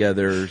got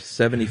together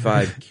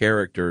 75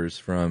 characters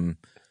from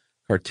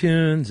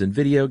cartoons and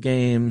video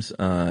games,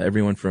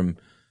 everyone from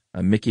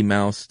Mickey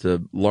Mouse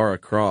to Lara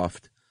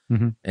Croft,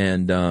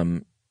 and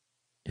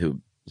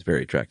who is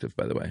very attractive,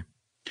 by the way.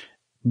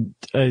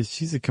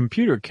 She's a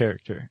computer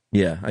character.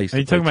 Yeah. Are you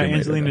talking about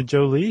Angelina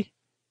Jolie?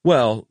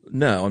 Well,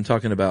 no, I'm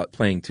talking about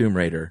playing Tomb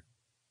Raider.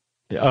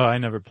 Oh, I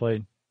never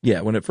played.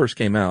 Yeah, when it first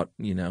came out,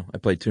 I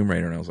played Tomb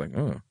Raider and I was like,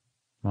 oh.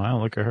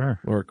 Wow, look at her.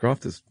 Lara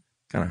Croft is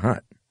kind of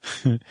hot.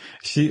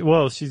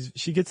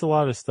 She gets a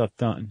lot of stuff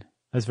done.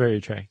 That's very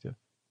attractive.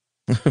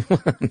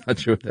 I'm not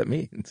sure what that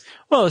means.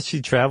 Well,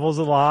 she travels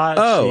a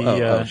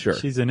lot. Sure.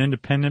 She's an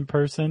independent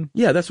person.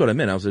 Yeah, that's what I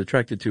meant. I was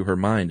attracted to her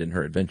mind and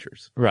her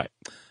adventures. Right.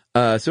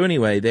 So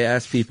anyway, they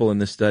asked people in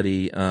this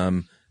study,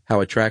 how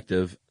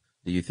attractive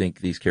do you think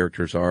these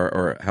characters are,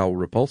 or how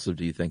repulsive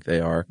do you think they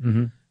are?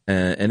 Mm-hmm.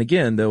 And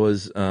again, there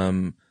was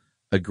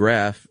a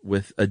graph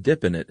with a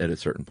dip in it at a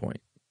certain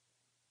point,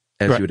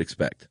 as you would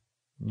expect.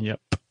 Yep.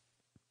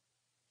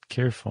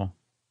 Careful.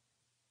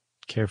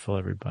 Careful,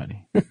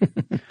 everybody.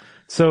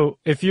 So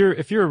if you're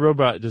a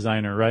robot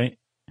designer, right?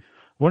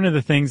 One of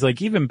the things,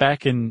 like even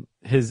back in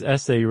his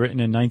essay written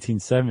in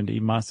 1970,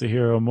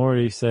 Masahiro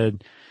Mori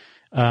said,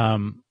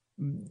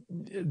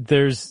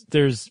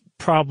 there's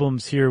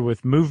problems here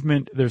with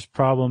movement. There's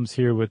problems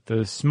here with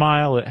the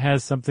smile. It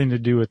has something to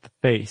do with the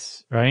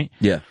face, right?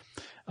 Yeah.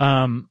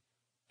 And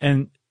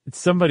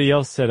somebody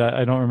else said,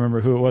 I don't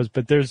remember who it was,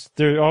 but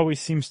there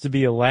always seems to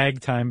be a lag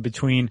time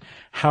between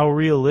how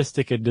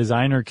realistic a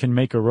designer can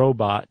make a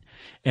robot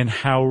and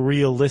how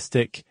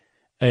realistic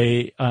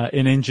an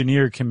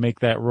engineer can make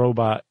that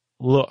robot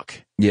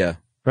look. Yeah.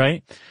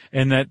 Right?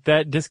 And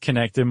that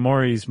disconnect in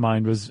Maury's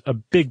mind was a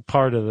big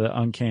part of the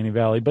uncanny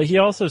valley, but he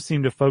also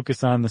seemed to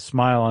focus on the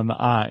smile on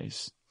the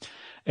eyes.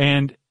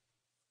 And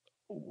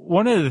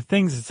one of the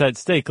things that's at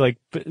stake, like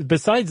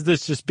besides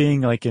this just being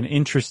like an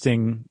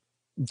interesting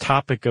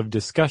topic of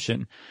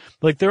discussion,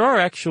 like there are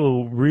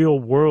actual real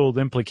world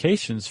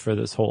implications for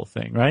this whole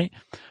thing, right?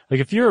 Like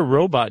if you're a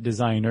robot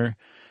designer,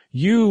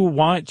 you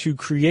want to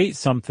create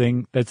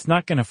something that's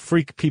not going to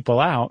freak people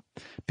out,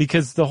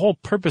 because the whole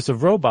purpose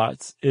of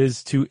robots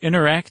is to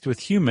interact with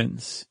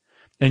humans,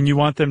 and you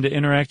want them to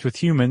interact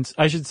with humans.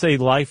 I should say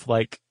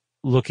lifelike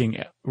looking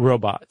at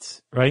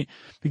robots, right?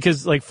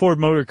 Because like Ford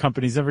Motor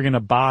Company's never going to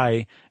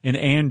buy an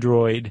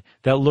android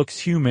that looks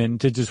human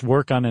to just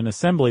work on an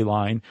assembly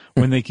line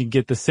when they can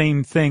get the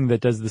same thing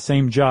that does the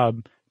same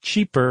job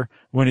cheaper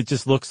when it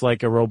just looks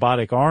like a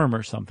robotic arm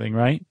or something,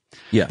 right?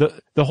 Yeah.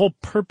 The whole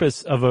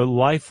purpose of a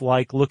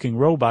lifelike looking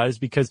robot is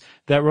because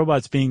that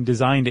robot's being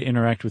designed to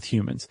interact with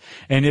humans.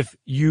 And if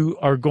you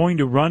are going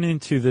to run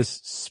into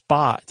this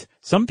spot,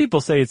 some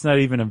people say it's not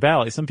even a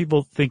valley. Some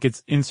people think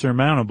it's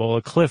insurmountable,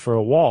 a cliff or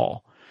a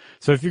wall.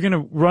 So if you're going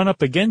to run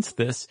up against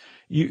this,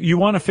 you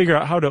want to figure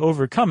out how to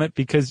overcome it,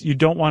 because you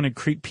don't want to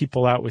creep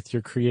people out with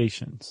your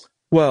creations.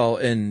 Well,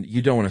 and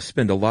you don't want to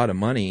spend a lot of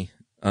money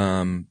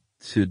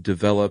to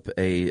develop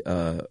a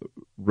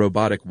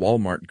robotic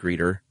Walmart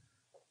greeter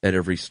at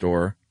every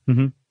store,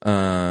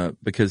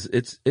 because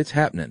it's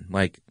happening.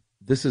 Like,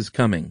 this is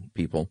coming,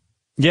 people.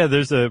 Yeah,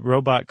 there's a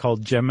robot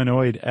called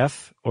Geminoid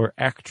F or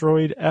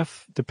Actroid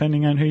F,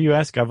 depending on who you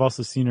ask. I've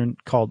also seen her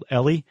called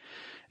Ellie,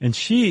 and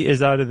she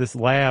is out of this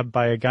lab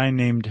by a guy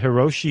named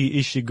Hiroshi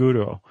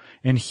Ishiguro,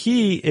 and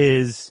he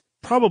is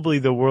probably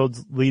the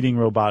world's leading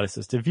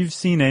roboticist. If you've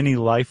seen any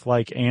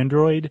lifelike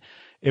android,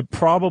 it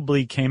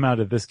probably came out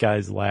of this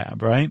guy's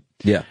lab, right?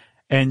 Yeah.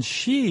 And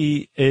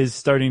she is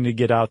starting to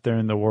get out there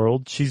in the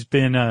world. She's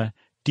been a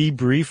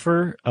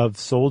debriefer of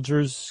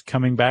soldiers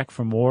coming back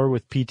from war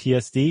with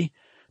PTSD,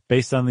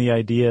 based on the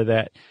idea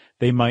that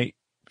they might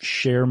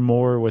share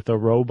more with a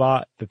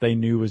robot that they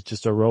knew was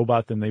just a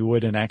robot than they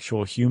would an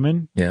actual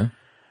human. Yeah.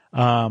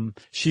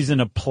 She's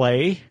in a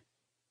play.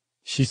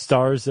 She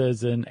stars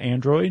as an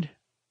android.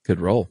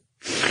 Good role.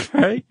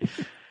 Right?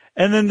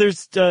 And then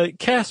there's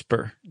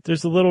Casper.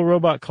 There's a little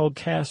robot called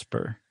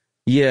Casper.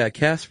 Yeah,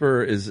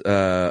 Casper is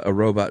a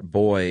robot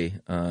boy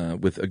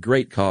with a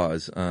great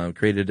cause,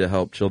 created to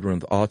help children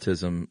with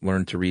autism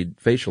learn to read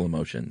facial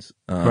emotions.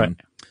 Right.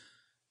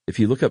 If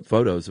you look up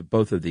photos of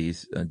both of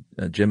these,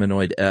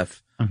 Geminoid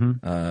F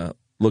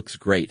looks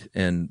great,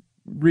 and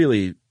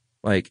really,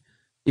 like,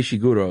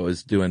 Ishiguro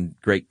is doing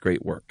great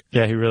work.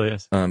 Yeah, he really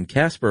is.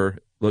 Casper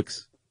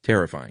looks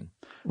terrifying.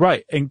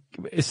 Right. And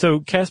so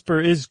Casper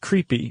is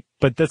creepy,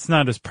 but that's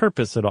not his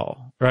purpose at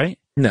all, right?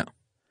 No,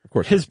 of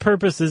course his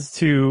purpose is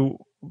to,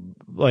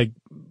 like,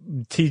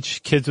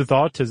 teach kids with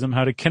autism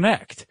how to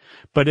connect.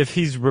 But if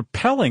he's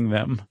repelling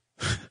them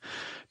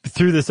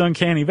through this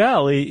uncanny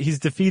valley, he's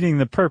defeating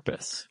the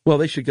purpose. Well,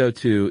 they should go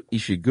to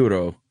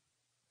Ishiguro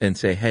and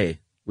say,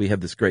 hey, we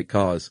have this great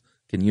cause.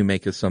 Can you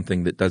make us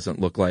something that doesn't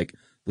look like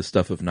the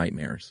stuff of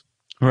nightmares?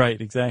 Right,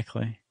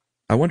 exactly.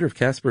 I wonder if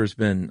Casper's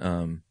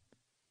been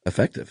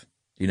effective.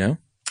 Do you know?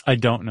 I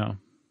don't know.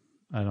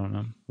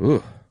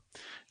 Ooh.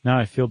 Now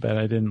I feel bad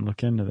I didn't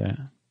look into that.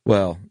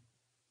 Well,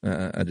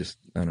 I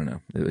don't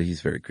know.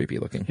 He's very creepy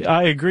looking.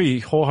 I agree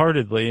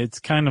wholeheartedly. It's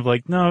kind of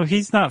like, no,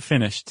 he's not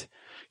finished.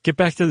 Get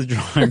back to the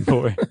drawing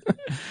board.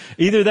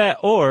 Either that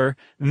or,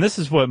 and this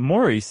is what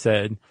Maury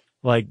said,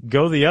 like,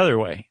 go the other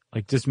way.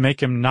 Like, just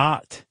make him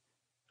not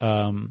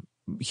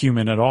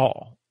human at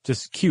all.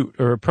 Just cute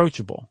or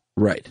approachable.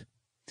 Right.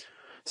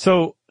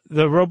 So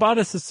the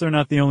roboticists are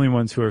not the only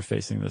ones who are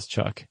facing this,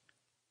 Chuck.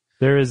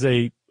 There is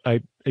a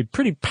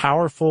pretty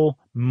powerful,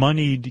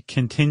 moneyed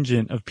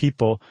contingent of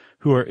people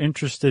who are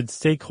interested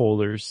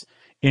stakeholders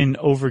in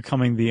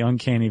overcoming the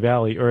uncanny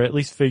valley, or at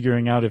least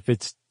figuring out if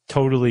it's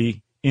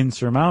totally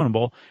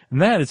insurmountable,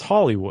 and that is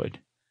Hollywood.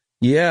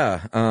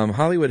 Yeah,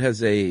 Hollywood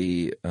has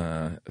a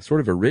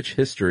sort of a rich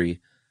history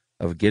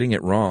of getting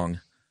it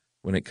wrong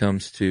when it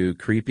comes to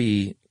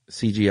creepy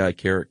CGI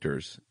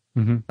characters.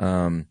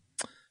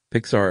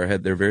 Pixar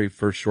had their very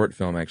first short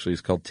film, actually.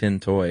 It's called Tin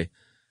Toy.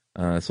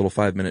 It's a little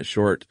 5-minute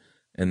short,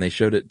 and they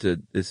showed it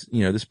to this.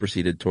 This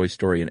preceded Toy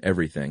Story and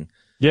everything.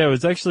 Yeah, it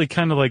was actually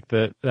kind of like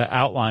the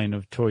outline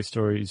of Toy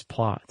Story's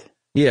plot.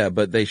 Yeah,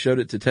 but they showed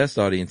it to test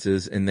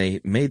audiences, and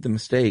they made the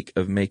mistake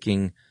of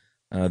making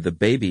the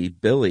baby,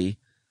 Billy,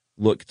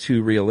 look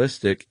too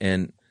realistic,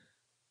 and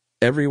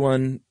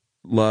everyone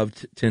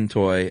loved Tin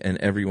Toy and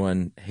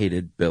everyone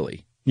hated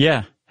Billy.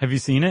 Yeah. Have you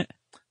seen it?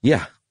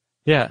 Yeah.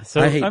 Yeah.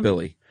 So I hate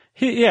Billy.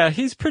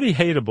 He's pretty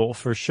hateable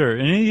for sure.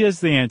 And he is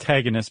the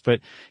antagonist,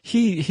 but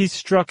he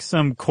struck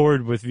some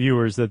chord with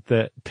viewers that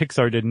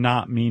Pixar did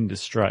not mean to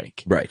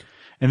strike. Right.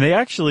 And they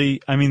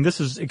actually, I mean, this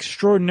is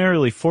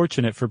extraordinarily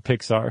fortunate for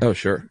Pixar. Oh,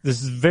 sure.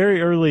 This is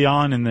very early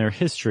on in their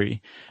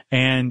history.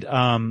 And,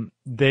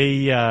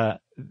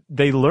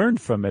 they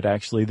learned from it,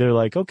 actually. They're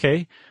like,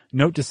 okay,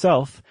 note to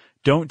self,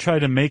 don't try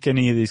to make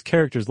any of these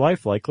characters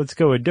lifelike. Let's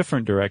go a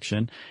different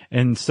direction.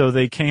 And so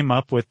they came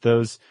up with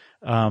those,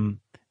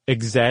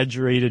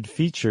 exaggerated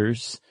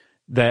features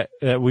that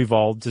we've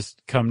all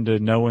just come to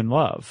know and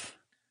love.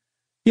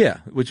 Yeah,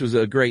 which was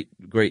a great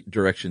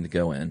direction to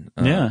go in.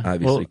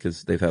 Obviously,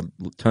 because they've had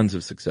tons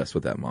of success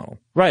with that model.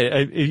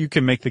 Right. You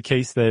can make the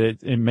case that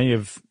it may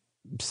have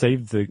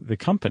saved the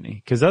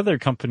company, because other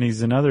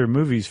companies and other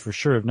movies for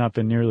sure have not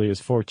been nearly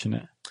as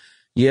fortunate.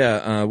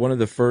 Yeah, one of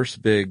the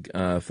first big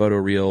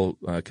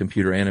photoreal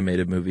computer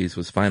animated movies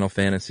was Final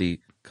Fantasy: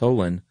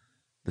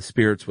 The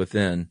Spirits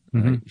Within.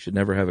 Mm-hmm. You should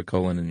never have a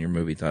colon in your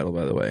movie title,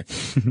 by the way.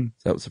 So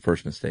that was the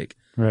first mistake.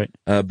 Right.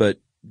 But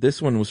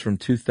this one was from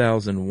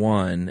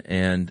 2001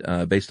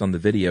 and based on the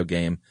video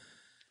game.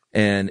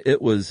 And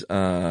it was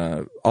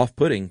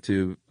off-putting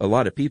to a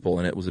lot of people,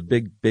 and it was a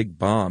big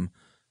bomb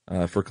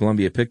for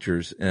Columbia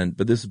Pictures.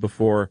 But this is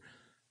before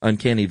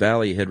Uncanny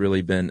Valley had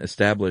really been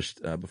established,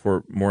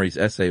 before Maury's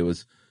essay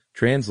was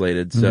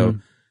translated. So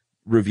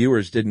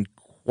reviewers didn't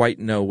quite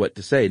know what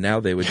to say. Now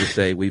they would just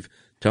say, we've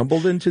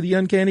tumbled into the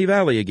Uncanny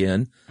Valley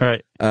again.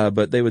 Right.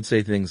 But they would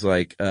say things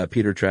like,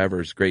 Peter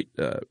Travers, great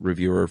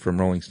reviewer from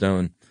Rolling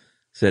Stone,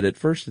 said, at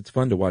first it's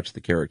fun to watch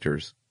the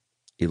characters.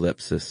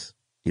 Ellipsis.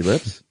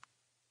 Ellipse?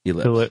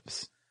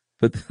 Ellipse.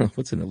 But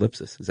what's an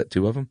ellipsis? Is that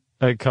two of them?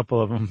 A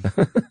couple of them.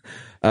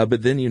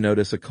 But then you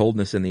notice a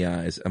coldness in the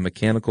eyes, a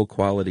mechanical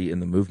quality in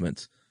the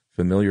movements,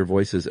 familiar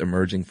voices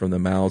emerging from the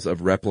mouths of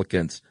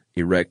replicants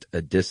erect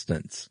a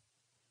distance.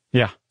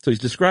 Yeah. So he's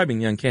describing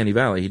the Uncanny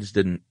Valley. He just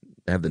didn't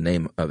have the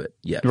name of it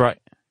yet. Right.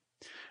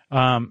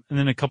 And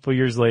then a couple of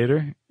years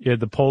later, you had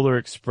the Polar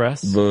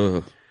Express,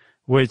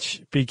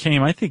 which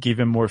became, I think,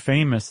 even more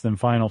famous than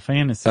Final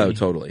Fantasy. Oh,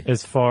 totally.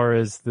 As far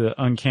as the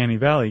Uncanny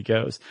Valley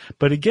goes.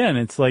 But again,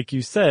 it's like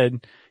you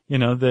said,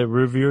 the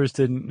reviewers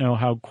didn't know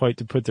how quite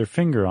to put their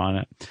finger on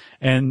it.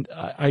 And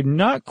I'm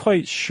not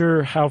quite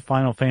sure how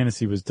Final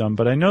Fantasy was done,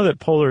 but I know that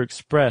Polar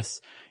Express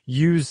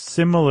used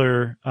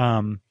similar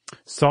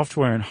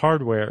software and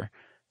hardware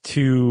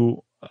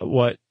to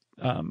what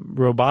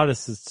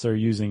roboticists are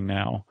using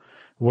now,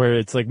 where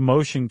it's like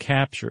motion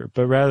capture,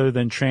 but rather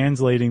than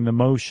translating the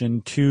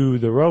motion to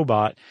the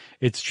robot,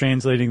 it's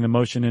translating the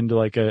motion into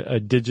like a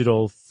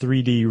digital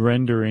 3D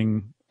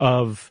rendering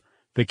of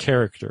the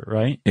character,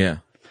 right? Yeah.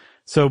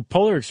 So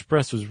Polar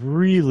Express was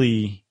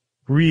really,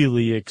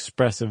 really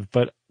expressive,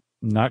 but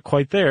not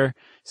quite there.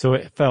 So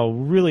it fell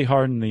really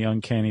hard in the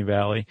Uncanny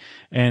Valley.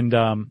 And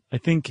I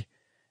think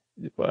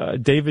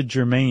David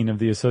Germain of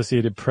the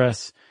Associated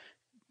Press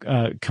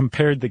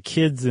compared the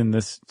kids in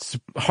this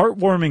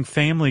heartwarming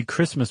family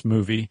Christmas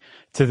movie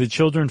to the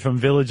children from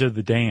Village of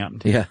the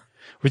Damned. Yeah.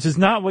 Which is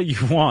not what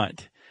you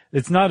want.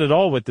 It's not at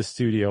all what the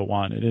studio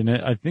wanted. And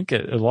I think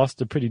it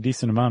lost a pretty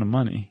decent amount of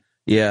money.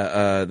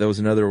 Yeah. There was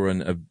another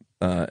one,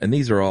 and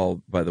these are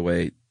all, by the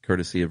way,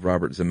 courtesy of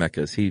Robert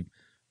Zemeckis. He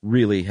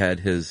really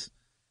had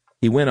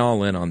he went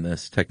all in on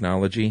this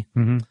technology.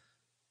 Mm-hmm.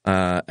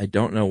 I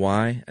don't know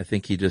why. I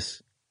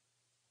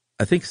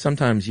think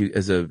sometimes you,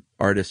 as an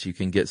artist, you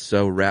can get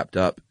so wrapped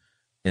up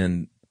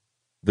in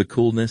the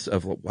coolness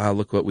of, wow,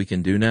 look what we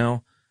can do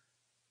now,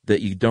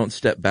 that you don't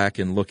step back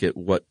and look at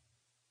what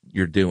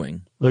you're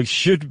doing. Like,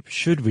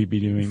 should we be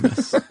doing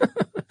this?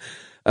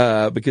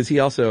 Because he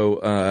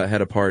also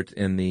had a part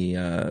in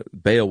the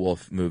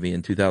Beowulf movie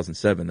in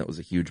 2007 that was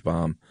a huge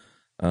bomb.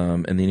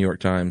 And the New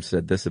York Times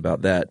said this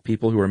about that: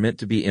 people who are meant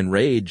to be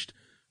enraged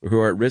or who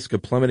are at risk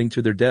of plummeting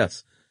to their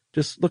deaths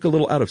just look a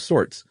little out of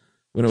sorts.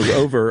 When it was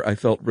over, I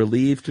felt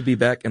relieved to be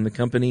back in the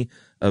company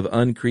of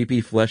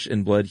uncreepy flesh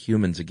and blood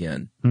humans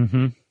again.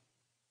 Mm-hmm.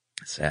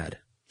 Sad.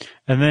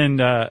 And then,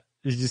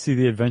 did you see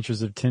The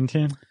Adventures of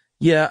Tintin?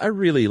 Yeah, I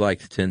really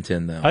liked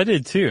Tintin, though. I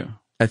did, too.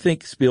 I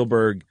think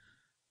Spielberg,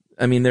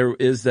 there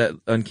is that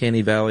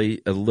Uncanny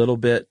Valley a little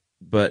bit,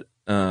 but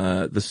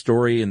the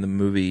story and the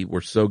movie were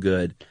so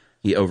good,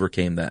 he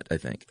overcame that, I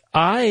think.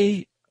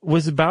 I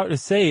was about to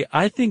say,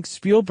 I think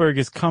Spielberg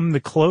has come the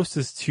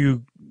closest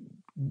to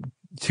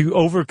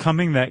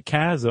overcoming that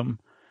chasm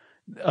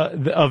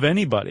of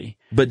anybody.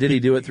 But did he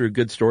do it through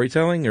good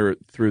storytelling or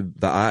through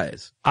the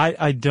eyes?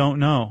 I don't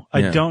know.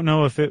 I don't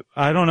know if it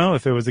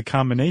was a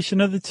combination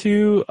of the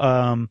two.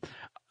 I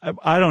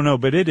don't know,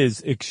 but it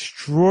is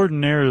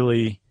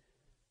extraordinarily.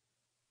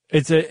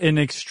 It's an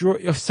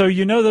extra. So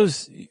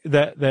those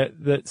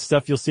that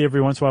stuff you'll see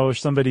every once in a while where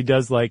somebody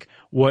does like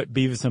what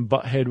Beavis and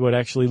Butthead would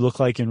actually look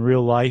like in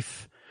real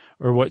life,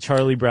 or what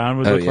Charlie Brown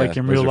would look like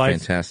in real life.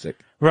 Fantastic.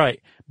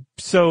 Right.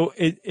 So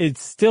it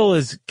still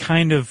is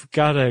kind of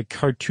got a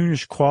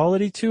cartoonish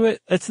quality to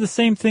it. That's the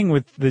same thing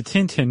with the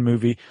Tintin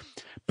movie,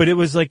 but it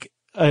was like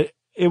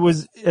it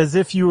was as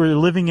if you were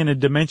living in a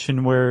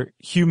dimension where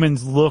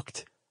humans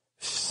looked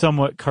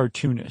somewhat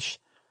cartoonish.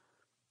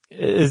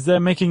 Is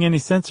that making any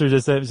sense, or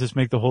does that just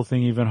make the whole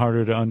thing even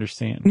harder to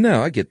understand?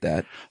 No, I get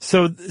that.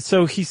 So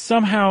he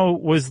somehow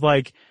was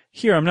like,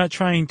 here, I'm not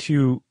trying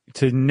to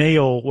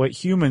nail what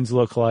humans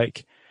look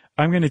like.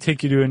 I'm going to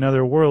take you to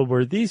another world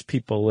where these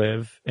people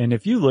live. And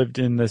if you lived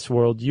in this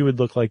world, you would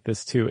look like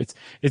this too.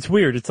 It's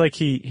weird. It's like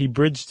he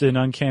bridged an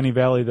uncanny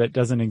valley that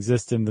doesn't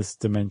exist in this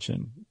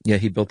dimension. Yeah,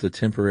 he built a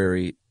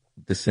temporary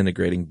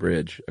disintegrating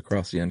bridge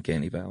across the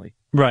uncanny valley.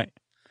 Right.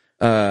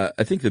 I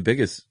think the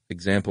biggest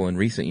example in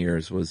recent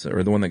years was,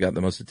 or the one that got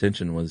the most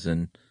attention was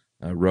in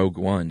Rogue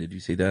One. Did you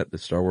see that? The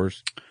Star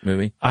Wars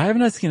movie? I have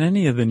not seen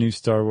any of the new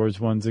Star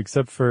Wars ones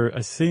except for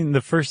I've seen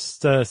the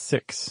first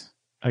 6,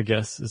 I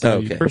guess. Is how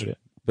you heard it.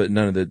 But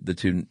none of the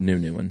two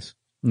new ones.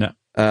 No.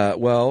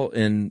 Well,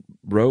 in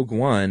Rogue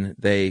One,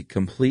 they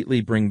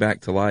completely bring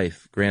back to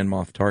life Grand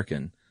Moff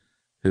Tarkin,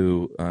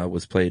 who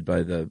was played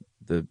by the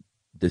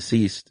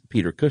deceased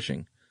Peter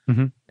Cushing.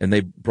 Mm-hmm. And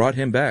they brought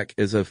him back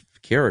as a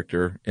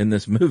character in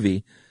this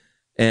movie.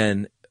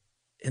 And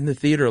in the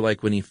theater,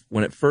 like when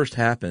it first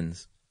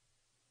happens,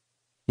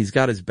 he's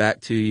got his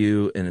back to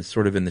you and it's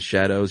sort of in the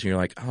shadows. And you're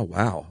like, oh,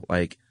 wow,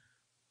 like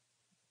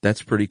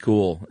that's pretty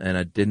cool. And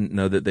I didn't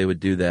know that they would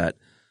do that.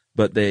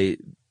 But they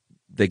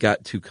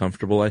got too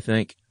comfortable, I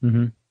think,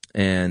 mm-hmm.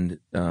 and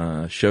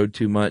showed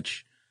too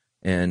much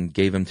and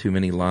gave him too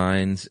many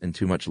lines and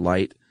too much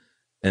light.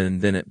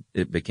 And then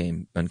it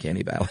became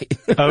Uncanny Valley.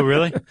 Oh,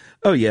 really?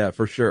 Oh, yeah,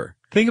 for sure.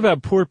 Think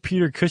about poor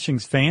Peter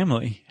Cushing's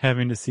family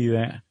having to see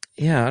that.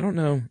 Yeah, I don't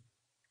know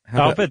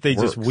how I'll bet they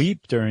just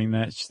weep during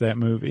that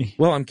movie.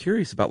 Well, I'm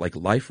curious about like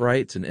life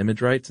rights and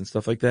image rights and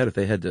stuff like that, if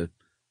they had to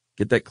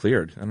get that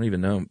cleared. I don't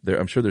even know.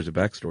 I'm sure there's a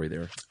backstory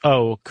there.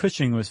 Oh,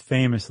 Cushing was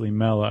famously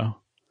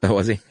mellow. Oh,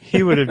 was he?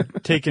 He would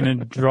have taken a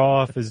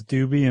draw off his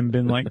doobie and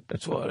been like,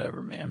 "It's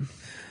whatever, man."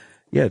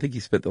 Yeah, I think he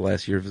spent the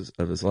last year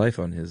of his life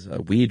on his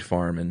weed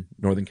farm in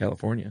Northern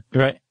California.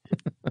 Right.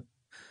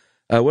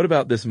 What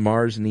about this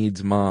Mars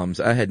Needs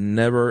Moms? I had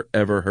never,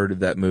 ever heard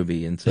of that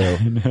movie. And so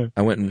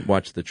I went and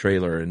watched the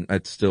trailer and I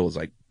still was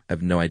like, I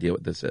have no idea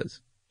what this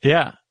is.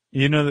 Yeah.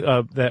 You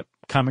know that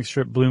comic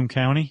strip Bloom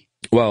County?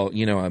 Well,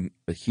 you know, I'm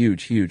a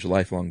huge,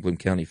 lifelong Bloom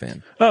County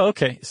fan. Oh,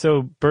 okay.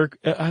 So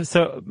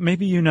so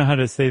maybe you know how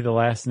to say the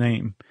last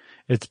name.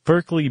 It's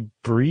Berkeley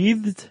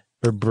Breathed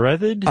or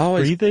Breathed? I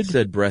always Breathed?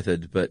 said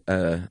Breathed, but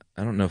I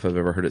don't know if I've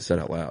ever heard it said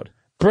out loud.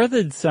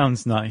 Breathed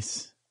sounds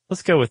nice.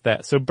 Let's go with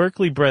that. So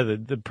Berkeley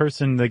Breathed,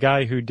 the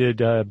guy who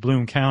did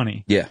Bloom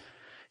County. Yeah.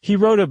 He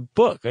wrote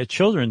a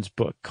children's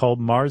book called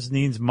Mars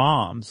Needs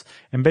Moms.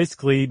 And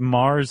basically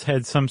Mars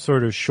had some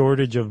sort of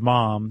shortage of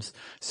moms.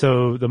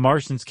 So the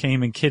Martians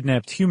came and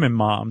kidnapped human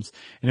moms.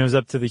 And it was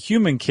up to the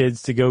human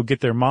kids to go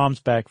get their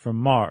moms back from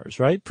Mars,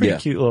 right? Pretty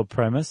cute little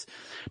premise.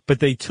 But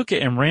they took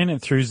it and ran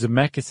it through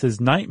Zemeckis'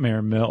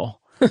 Nightmare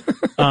Mill. That's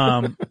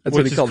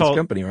what he called his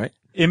company, right?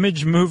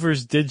 Image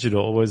Movers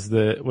Digital was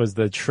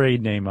the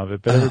trade name of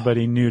it. But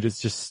everybody knew to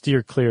just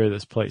steer clear of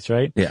this place,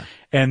 right? Yeah.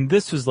 And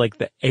this was like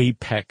the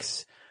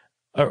apex.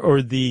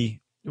 Or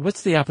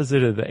what's the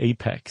opposite of the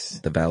apex?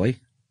 The valley?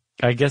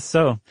 I guess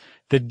so.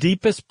 The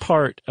deepest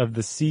part of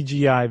the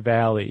CGI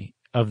valley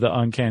of the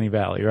Uncanny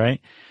Valley,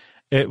 right?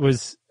 It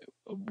was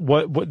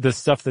what the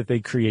stuff that they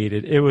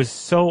created. It was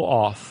so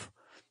off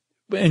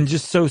and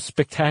just so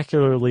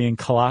spectacularly and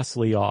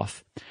colossally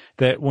off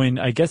that when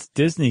I guess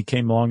Disney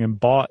came along and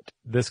bought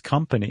this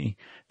company,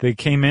 they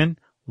came in,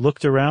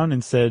 looked around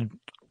and said,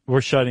 "We're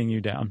shutting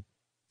you down.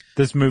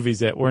 This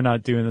movie's it. We're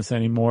not doing this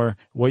anymore.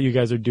 What you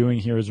guys are doing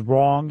here is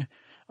wrong,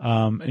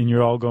 and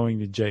you're all going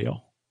to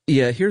jail."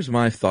 Yeah, here's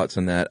my thoughts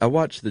on that. I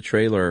watched the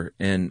trailer,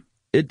 and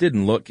it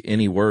didn't look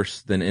any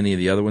worse than any of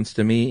the other ones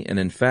to me. And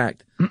in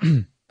fact,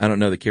 I don't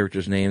know the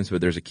characters' names,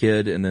 but there's a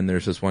kid, and then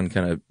there's this one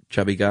kind of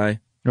chubby guy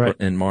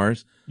in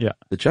Mars. Yeah.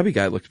 The chubby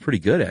guy looked pretty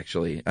good,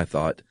 actually, I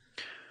thought.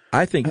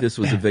 I think this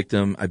was a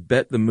victim. I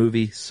bet the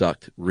movie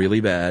sucked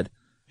really bad.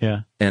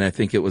 Yeah. And I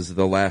think it was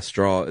the last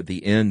straw at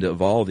the end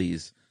of all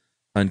these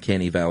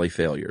Uncanny Valley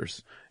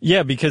failures.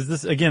 Yeah, because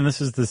this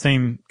is the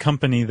same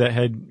company that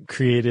had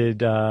created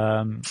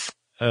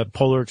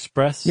Polar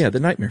Express. Yeah, the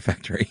Nightmare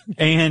Factory.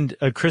 And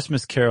A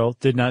Christmas Carol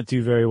did not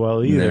do very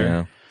well either.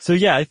 No. So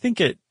yeah, I think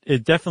it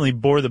definitely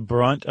bore the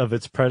brunt of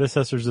its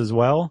predecessors as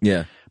well.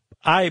 Yeah.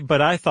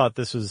 But I thought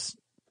this was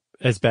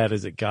as bad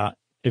as it got.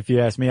 If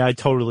you ask me, I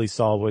totally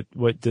saw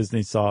what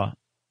Disney saw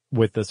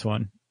with this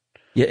one.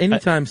 Yeah,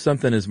 anytime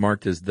something is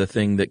marked as the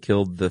thing that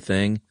killed the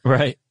thing,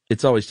 right?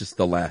 It's always just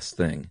the last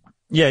thing.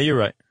 Yeah, you're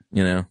right.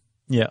 You know?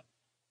 Yeah.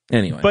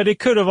 Anyway. But it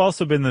could have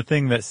also been the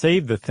thing that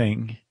saved the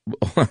thing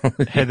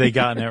had they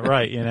gotten it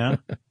right, you know?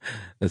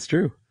 That's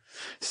true.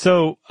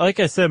 So, like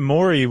I said,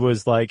 Maury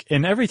was like,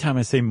 and every time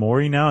I say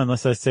Maury now,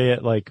 unless I say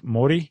it like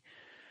Maury,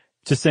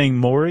 just saying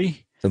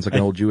Maury. Sounds like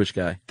an old Jewish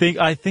guy.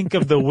 I think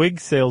of the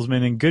wig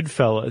salesman in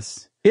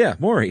Goodfellas. Yeah,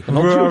 Maury.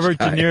 Robert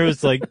De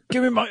Niro's like,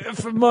 give me my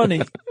effing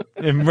money.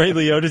 And Ray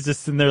Liotta's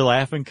just sitting there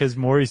laughing because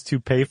Maury's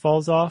toupee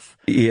falls off.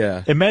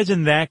 Yeah.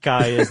 Imagine that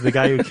guy as the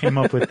guy who came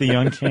up with the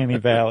Uncanny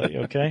Valley,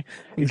 okay?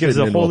 It gives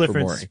a whole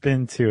different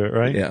spin to it,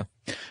 right? Yeah.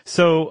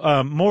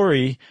 So,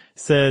 Maury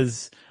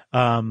says,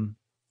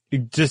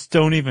 just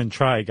don't even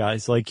try,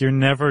 guys. Like, you're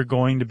never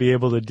going to be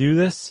able to do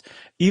this.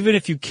 Even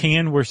if you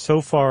can, we're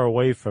so far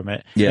away from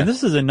it. Yeah. And this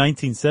is in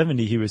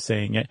 1970 he was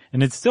saying it,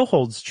 and it still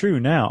holds true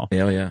now.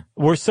 Yeah, yeah.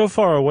 We're so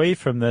far away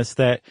from this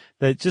that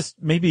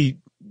just maybe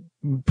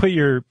put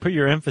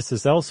your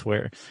emphasis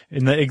elsewhere.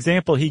 And the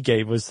example he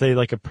gave was, say,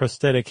 like a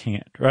prosthetic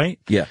hand, right?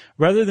 Yeah.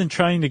 Rather than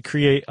trying to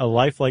create a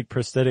lifelike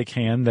prosthetic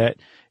hand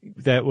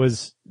that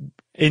was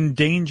in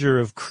danger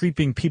of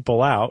creeping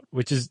people out,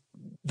 which is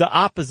the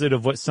opposite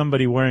of what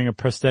somebody wearing a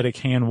prosthetic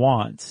hand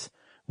wants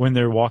when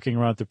they're walking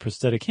around with a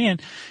prosthetic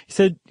hand. He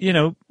said,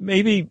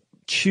 maybe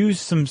choose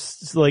some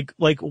like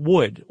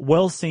wood,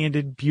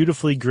 well-sanded,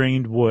 beautifully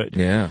grained wood.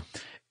 Yeah.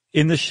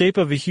 In the shape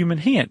of a human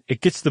hand.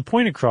 It gets the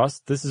point across.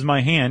 This is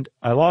my hand.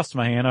 I lost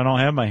my hand. I don't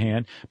have my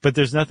hand, but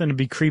there's nothing to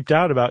be creeped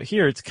out about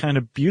here. It's kind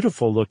of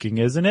beautiful looking,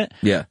 isn't it?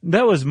 Yeah.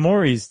 That was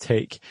Maury's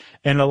take.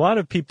 And a lot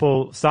of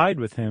people side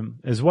with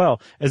him as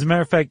well. As a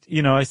matter of fact,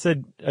 I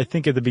said, I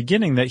think at the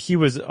beginning that he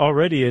was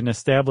already an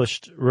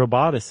established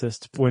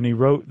roboticist when he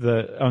wrote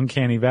the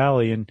Uncanny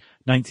Valley in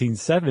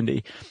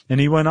 1970.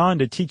 And he went on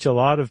to teach a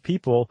lot of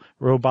people,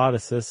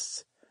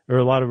 roboticists, or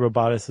a lot of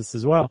roboticists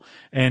as well.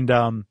 And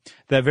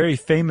that very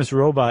famous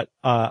robot,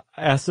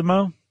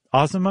 Osimo?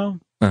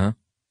 Uh-huh.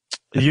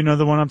 You know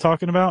the one I'm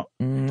talking about?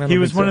 He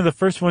was one so. of the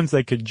first ones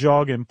that could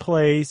jog in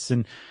place,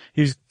 and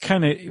he was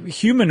kind of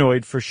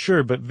humanoid for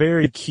sure, but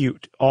very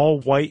cute. All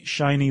white,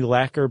 shiny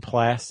lacquer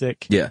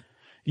plastic. Yeah.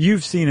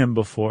 You've seen him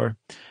before.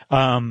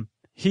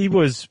 He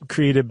was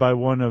created by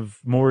one of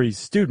Maury's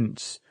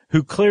students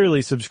who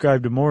clearly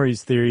subscribed to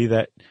Maury's theory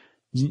that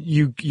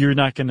you're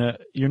not gonna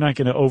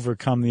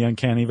overcome the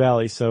Uncanny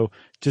Valley. So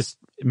just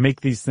make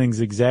these things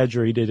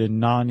exaggerated and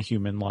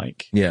non-human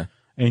like. Yeah.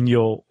 And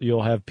you'll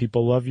have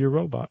people love your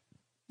robot.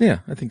 Yeah,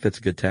 I think that's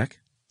a good tack.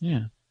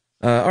 Yeah.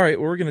 All right,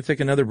 well, we're going to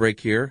take another break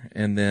here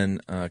and then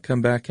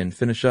come back and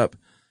finish up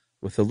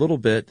with a little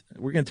bit.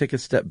 We're going to take a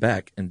step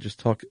back and just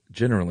talk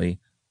generally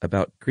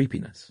about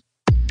creepiness.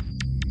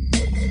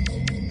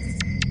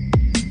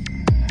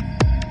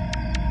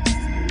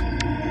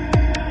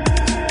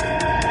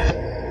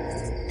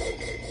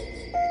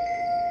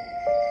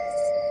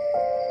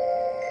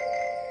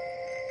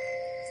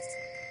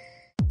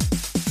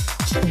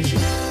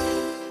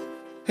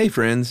 Hey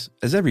friends,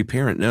 as every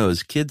parent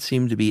knows, kids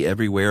seem to be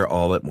everywhere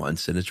all at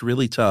once, and it's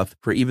really tough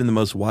for even the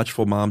most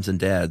watchful moms and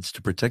dads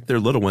to protect their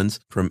little ones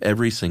from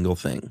every single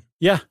thing.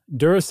 Yeah,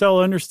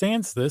 Duracell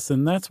understands this,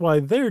 and that's why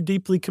they're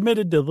deeply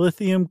committed to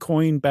lithium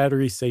coin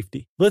battery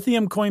safety.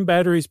 Lithium coin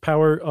batteries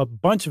power a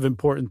bunch of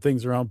important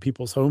things around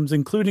people's homes,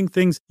 including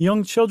things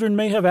young children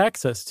may have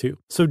access to.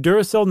 So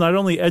Duracell not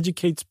only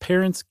educates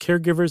parents,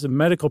 caregivers, and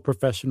medical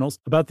professionals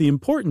about the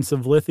importance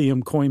of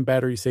lithium coin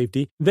battery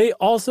safety, they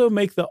also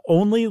make the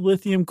only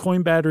lithium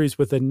coin batteries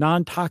with a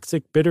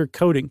non-toxic bitter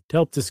coating to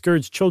help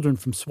discourage children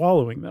from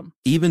swallowing them.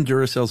 Even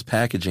Duracell's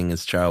packaging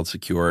is child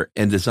secure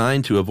and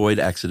designed to avoid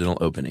accidental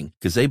opening,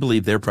 because they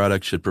believe their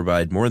products should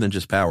provide more than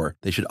just power.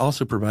 They should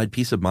also provide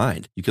peace of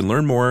mind. You can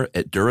learn more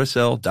at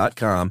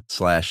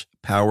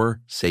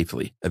Duracell.com/power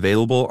safely.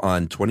 Available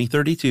on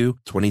 2032,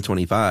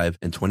 2025,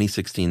 and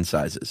 2016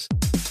 sizes.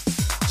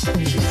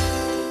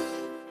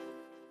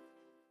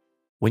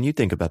 When you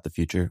think about the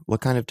future,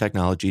 what kind of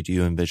technology do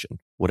you envision?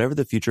 Whatever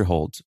the future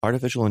holds,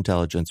 artificial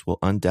intelligence will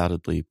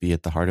undoubtedly be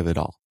at the heart of it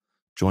all.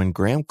 Join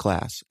Graham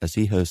Class as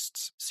he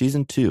hosts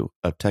Season 2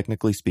 of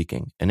Technically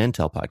Speaking, an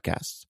Intel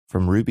podcast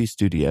from Ruby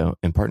Studio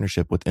in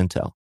partnership with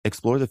Intel.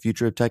 Explore the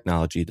future of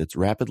technology that's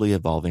rapidly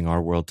evolving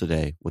our world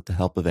today with the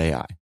help of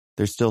AI.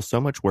 There's still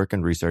so much work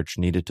and research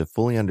needed to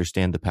fully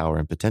understand the power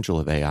and potential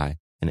of AI,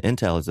 and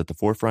Intel is at the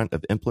forefront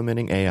of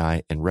implementing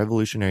AI and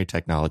revolutionary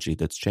technology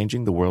that's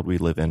changing the world we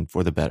live in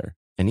for the better.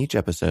 In each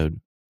episode,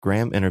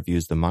 Graham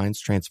interviews the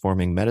minds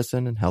transforming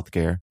medicine and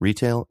healthcare,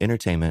 retail,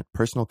 entertainment,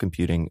 personal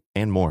computing,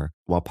 and more,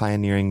 while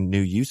pioneering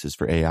new uses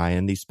for AI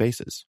in these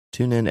spaces.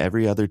 Tune in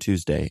every other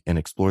Tuesday and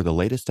explore the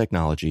latest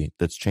technology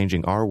that's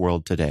changing our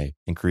world today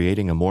and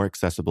creating a more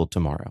accessible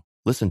tomorrow.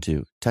 Listen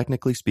to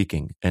Technically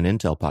Speaking, an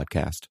Intel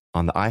podcast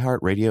on the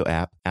iHeartRadio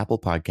app, Apple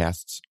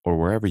Podcasts, or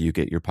wherever you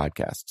get your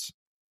podcasts.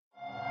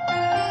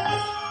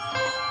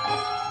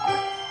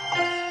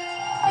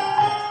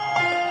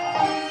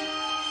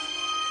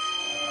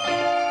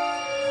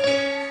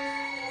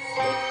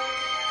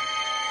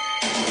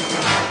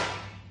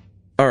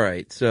 All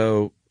right,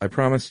 so I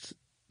promised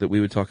that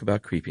we would talk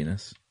about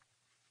creepiness.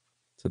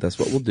 So that's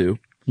what we'll do.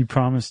 You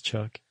promised,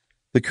 Chuck.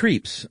 The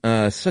creeps,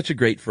 such a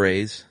great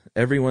phrase.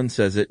 Everyone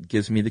says it,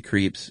 gives me the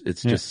creeps.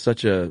 It's just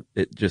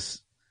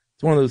it's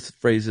one of those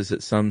phrases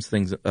that sums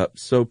things up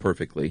so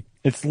perfectly.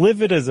 It's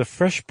livid as a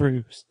fresh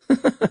bruise.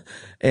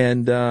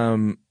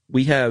 And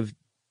we have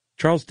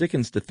Charles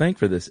Dickens to thank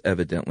for this,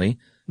 evidently,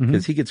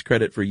 because he gets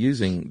credit for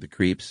using the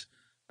creeps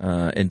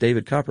and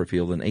David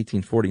Copperfield in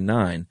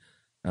 1849.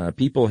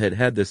 People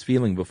had this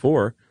feeling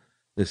before,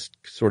 this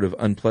sort of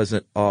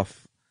unpleasant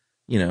off,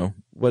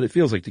 what it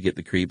feels like to get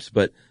the creeps,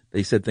 but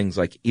they said things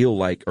like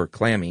eel-like or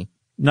clammy.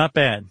 Not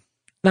bad.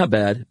 Not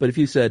bad, but if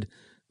you said,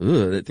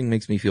 ugh, that thing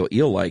makes me feel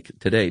eel-like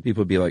today,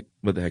 people would be like,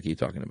 what the heck are you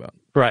talking about?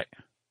 Right.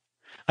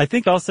 I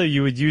think also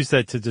you would use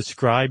that to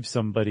describe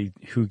somebody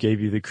who gave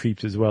you the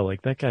creeps as well.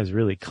 Like, that guy's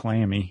really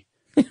clammy.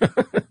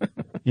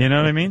 You know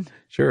what I mean?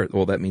 Sure.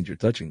 Well, that means you're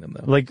touching them,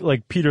 though.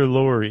 Like Peter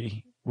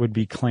Lorre would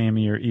be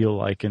clammy or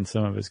eel-like in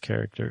some of his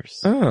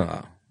characters.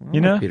 Oh,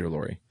 you know? Peter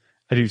Lorre.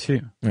 I do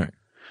too. All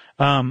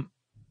right.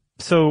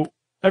 So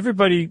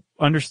everybody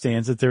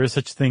understands that there is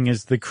such thing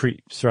as the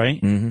creeps,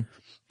 right? Mm-hmm.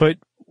 But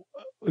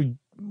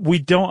we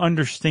don't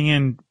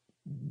understand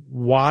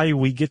why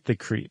we get the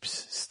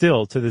creeps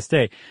still to this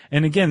day.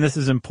 And again, this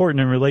is important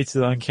and relates to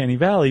the uncanny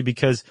valley,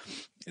 because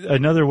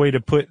another way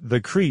to put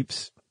the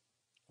creeps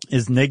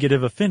is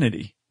negative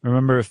affinity.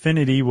 Remember,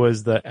 affinity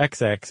was the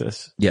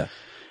x-axis. Yeah.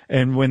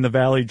 And when the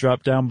valley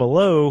dropped down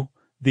below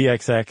the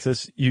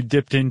x-axis, you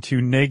dipped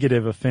into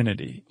negative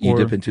affinity. You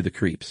dip into the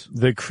creeps.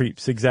 The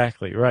creeps,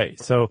 exactly, right.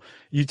 So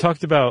you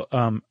talked about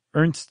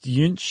Ernst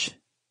Jüngst.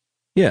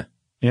 Yeah.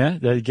 Yeah,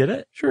 did I get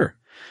it? Sure.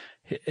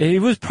 He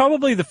was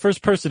probably the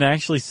first person to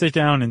actually sit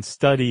down and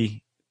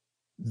study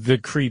the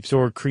creeps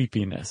or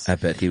creepiness. I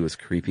bet he was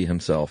creepy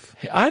himself.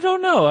 I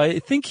don't know. I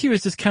think he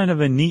was just kind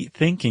of a neat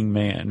thinking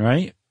man,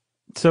 right?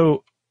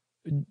 So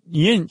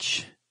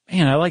Jüngst,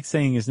 man, I like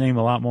saying his name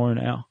a lot more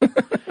now.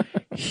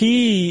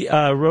 He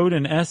wrote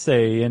an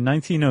essay in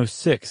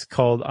 1906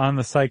 called On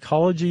the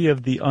Psychology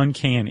of the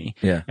Uncanny.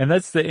 Yeah. And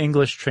that's the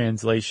English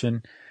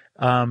translation.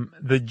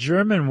 The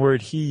German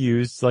word he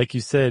used, like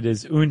you said,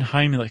 is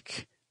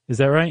unheimlich. Is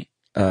that right?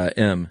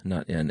 M,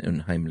 not N,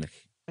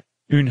 unheimlich.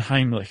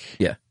 Unheimlich.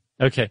 Yeah.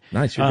 Okay.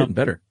 Nice. You're getting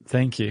better.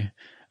 Thank you.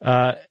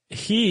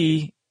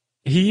 He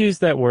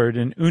used that word,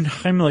 and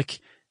unheimlich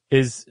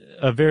is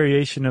a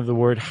variation of the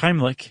word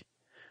Heimlich,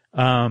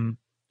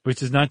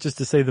 which is not just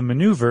to say the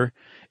maneuver.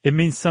 It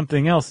means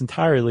something else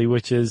entirely,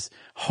 which is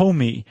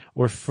homey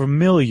or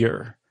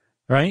familiar,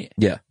 right?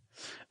 Yeah.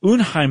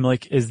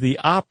 Unheimlich is the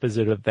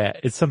opposite of that.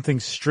 It's something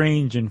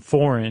strange and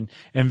foreign,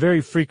 and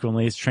very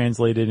frequently it's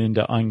translated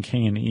into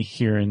uncanny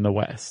here in the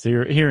West,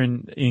 here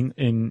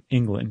in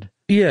England.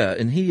 Yeah,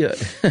 and he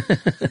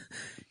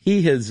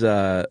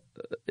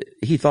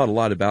thought a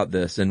lot about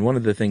this, and one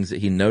of the things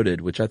that he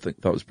noted, which I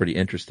thought was pretty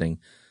interesting,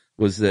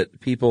 was that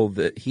people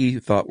that he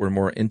thought were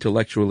more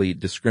intellectually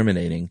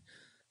discriminating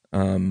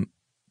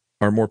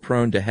are more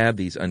prone to have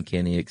these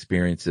uncanny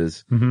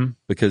experiences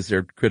because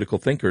they're critical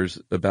thinkers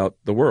about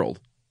the world.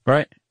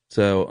 Right.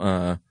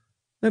 So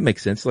that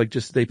makes sense. Like,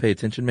 just they pay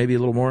attention maybe a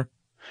little more.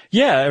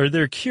 Yeah, or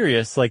they're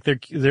curious. Like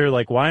they're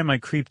like, why am I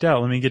creeped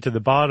out? Let me get to the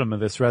bottom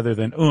of this, rather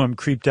than, oh, I'm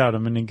creeped out.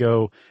 I'm going to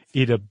go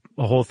eat a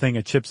whole thing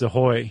of Chips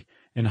Ahoy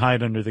and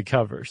hide under the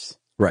covers.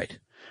 Right.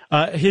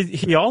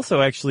 He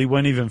also actually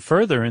went even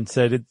further and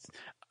said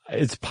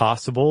it's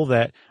possible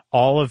that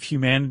all of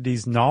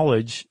humanity's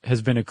knowledge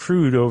has been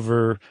accrued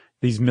over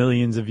these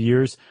millions of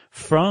years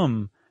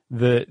from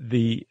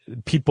the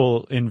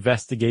people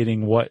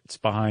investigating what's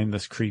behind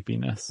this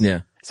creepiness.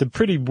 Yeah. It's a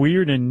pretty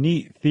weird and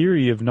neat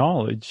theory of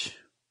knowledge.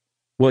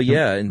 Well,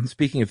 yeah, and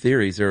speaking of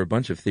theories, there are a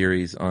bunch of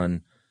theories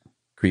on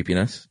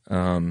creepiness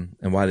and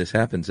why this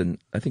happens, and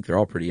I think they're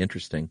all pretty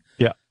interesting.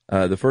 Yeah.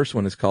 The first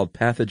one is called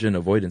pathogen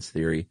avoidance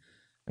theory,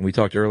 and we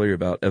talked earlier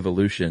about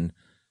evolution,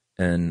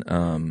 and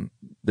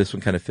this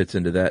one kind of fits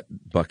into that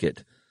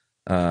bucket.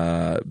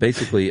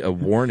 Basically, a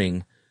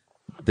warning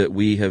that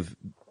we have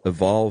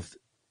evolved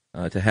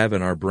to have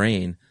in our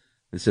brain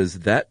that says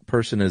that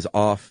person is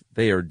off,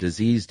 they are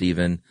diseased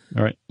even.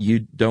 All right. You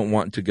don't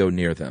want to go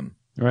near them.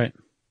 Right.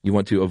 You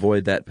want to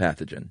avoid that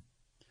pathogen.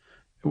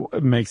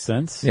 It makes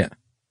sense. Yeah.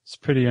 It's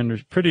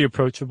pretty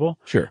approachable.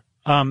 Sure.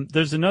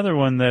 There's another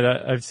one that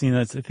I've seen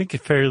that's, I think,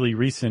 fairly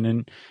recent,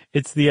 and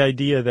it's the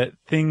idea that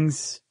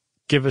things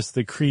give us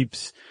the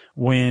creeps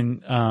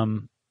when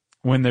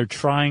they're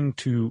trying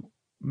to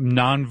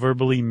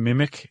non-verbally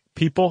mimic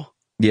people.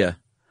 Yeah.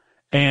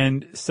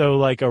 And so,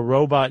 like, a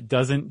robot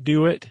doesn't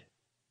do it,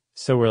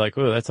 so we're like,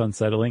 oh, that's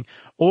unsettling.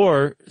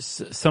 Or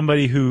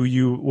somebody who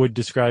you would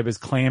describe as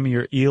clammy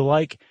or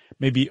eel-like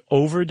maybe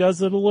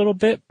overdoes it a little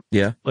bit.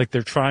 Yeah. Like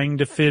they're trying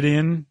to fit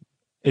in.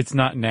 It's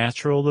not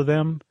natural to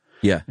them.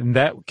 Yeah. And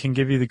that can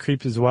give you the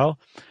creeps as well.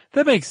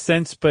 That makes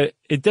sense, but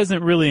it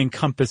doesn't really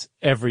encompass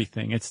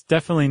everything. It's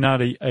definitely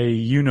not a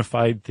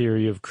unified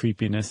theory of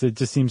creepiness. It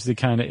just seems to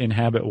kind of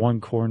inhabit one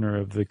corner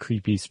of the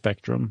creepy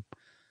spectrum.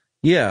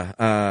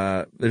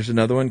 Yeah. There's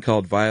another one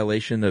called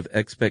violation of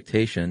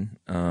expectation.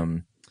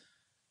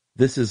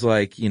 This is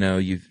like,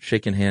 you've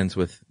shaken hands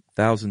with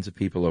thousands of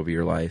people over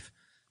your life,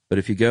 but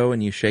if you go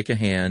and you shake a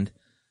hand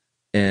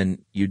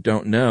and you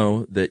don't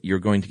know that you're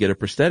going to get a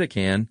prosthetic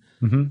hand,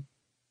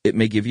 it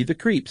may give you the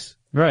creeps.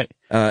 Right.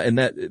 And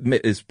that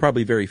is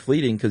probably very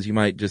fleeting because you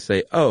might just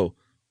say, oh,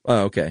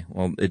 Oh, okay.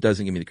 Well, it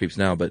doesn't give me the creeps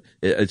now, but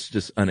it's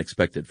just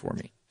unexpected for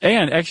me.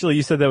 And actually,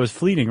 you said that was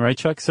fleeting, right,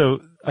 Chuck?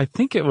 So I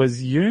think it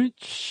was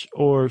Yunch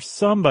or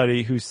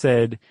somebody who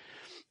said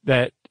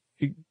that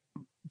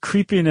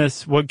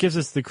creepiness, what gives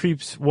us the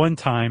creeps one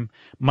time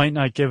might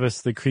not give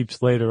us the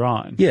creeps later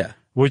on. Yeah.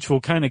 Which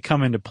will kind of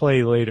come into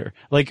play later.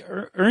 Like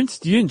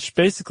Ernst Jüngst,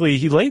 basically,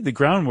 he laid the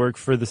groundwork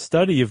for the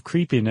study of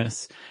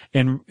creepiness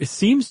and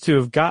seems to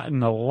have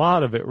gotten a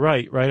lot of it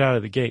right out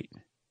of the gate.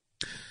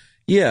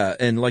 Yeah,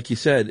 and like you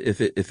said, if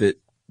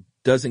it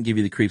doesn't give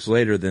you the creeps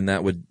later, then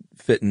that would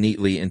fit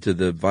neatly into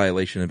the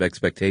violation of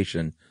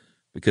expectation,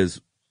 because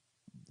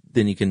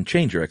then you can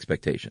change your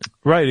expectation.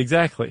 Right,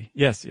 exactly.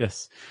 Yes.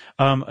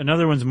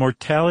 Another one's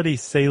mortality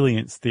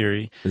salience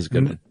theory. This is a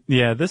good one.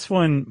 Yeah, this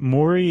one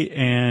Morey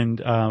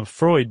and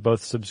Freud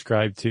both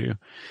subscribed to.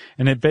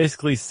 And it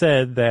basically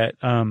said that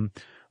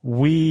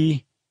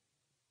when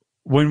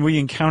we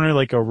encounter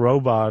like a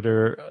robot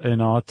or an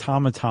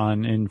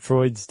automaton in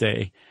Freud's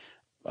day,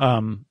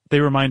 they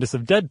remind us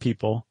of dead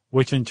people,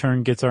 which in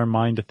turn gets our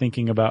mind to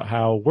thinking about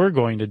how we're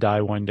going to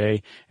die one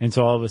day. And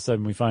so all of a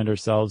sudden we find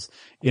ourselves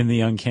in the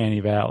uncanny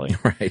valley.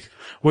 Right.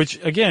 Which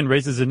again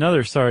raises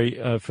another,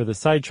 sorry for the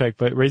sidetrack,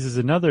 but raises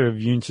another of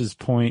Jünch's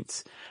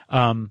points.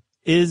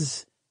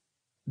 Is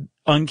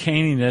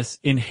uncanniness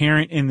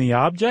inherent in the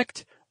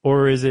object,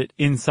 or is it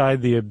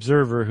inside the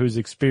observer who's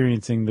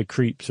experiencing the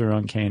creeps or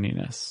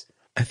uncanniness?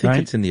 I think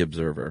it's in the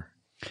observer.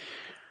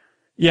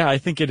 Yeah, I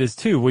think it is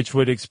too, which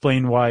would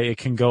explain why it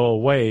can go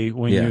away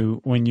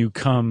when you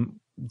come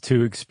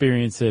to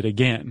experience it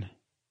again.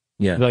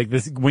 Yeah. Like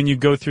this, when you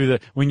go through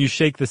when you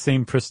shake the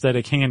same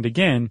prosthetic hand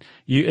again,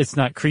 it's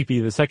not creepy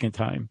the second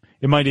time.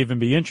 It might even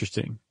be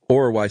interesting.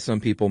 Or why some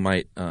people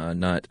might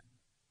not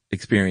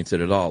experience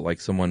it at all.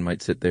 Like someone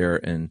might sit there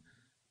and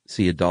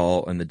see a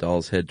doll and the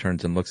doll's head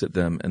turns and looks at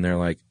them and they're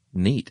like,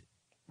 neat.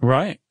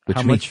 Right.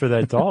 How much for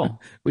that doll?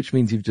 Which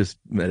means you've just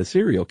met a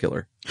serial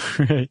killer.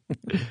 Right.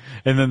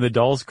 And then the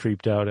doll's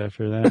creeped out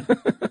after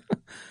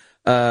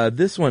that.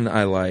 This one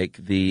I like,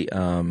 the,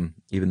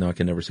 even though I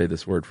can never say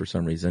this word for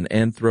some reason,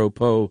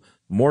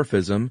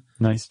 anthropomorphism.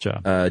 Nice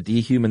job.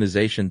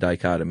 Dehumanization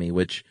dichotomy,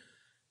 which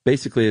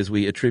basically is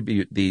we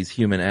attribute these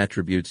human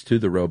attributes to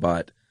the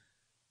robot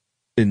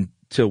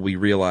until we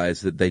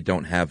realize that they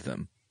don't have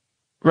them.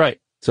 Right.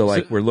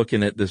 So we're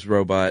looking at this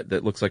robot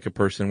that looks like a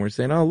person. We're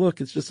saying, oh, look,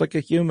 it's just like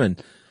a human.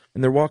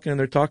 And they're walking and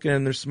they're talking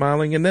and they're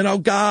smiling. And then, oh,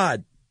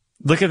 God.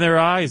 Look at their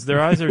eyes.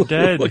 Their eyes are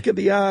dead. Look at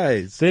the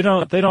eyes. They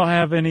don't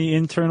have any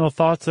internal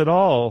thoughts at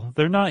all.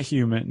 They're not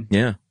human.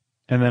 Yeah.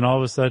 And then all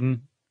of a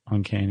sudden,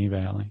 uncanny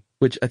valley.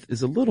 Which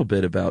is a little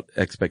bit about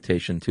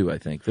expectation, too, I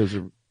think. Those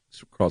are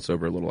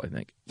crossover a little, I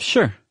think.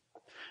 Sure.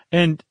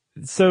 And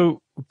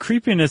so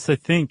creepiness, I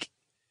think,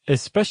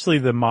 especially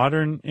the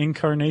modern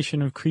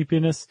incarnation of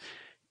creepiness,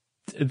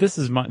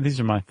 these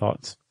are my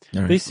thoughts.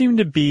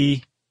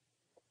 Right.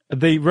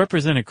 They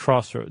represent a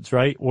crossroads,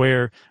 right?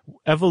 Where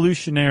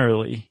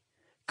evolutionarily,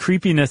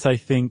 creepiness, I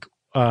think,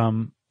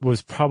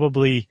 was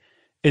probably,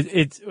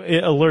 it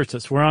alerts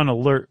us. We're on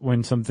alert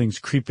when something's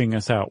creeping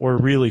us out. We're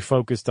really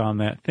focused on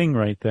that thing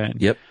right then.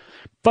 Yep.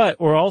 But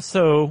we're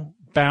also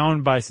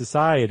bound by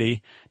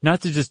society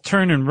not to just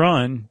turn and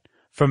run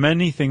from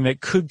anything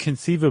that could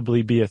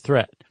conceivably be a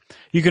threat.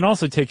 You can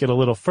also take it a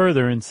little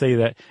further and say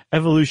that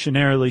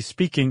evolutionarily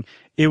speaking,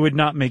 it would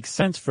not make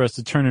sense for us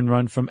to turn and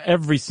run from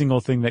every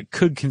single thing that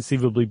could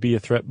conceivably be a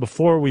threat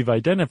before we've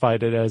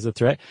identified it as a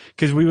threat,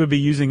 because we would be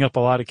using up a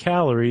lot of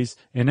calories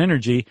and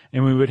energy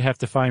and we would have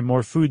to find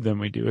more food than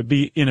we do. It'd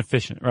be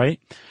inefficient,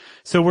 right?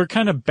 So we're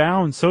kind of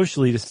bound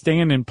socially to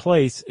stand in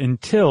place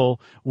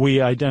until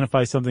we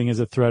identify something as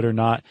a threat or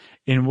not,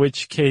 in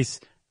which case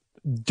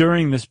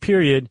during this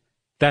period,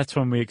 that's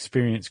when we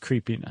experience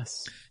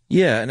creepiness.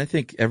 Yeah, and I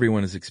think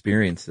everyone has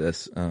experienced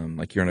this.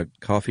 Like you're in a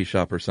coffee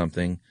shop or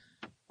something,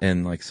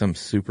 and like some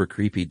super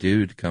creepy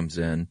dude comes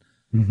in,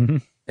 mm-hmm.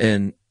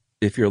 and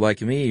if you're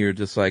like me, you're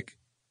just like,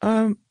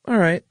 all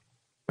right,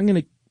 I'm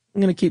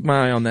gonna keep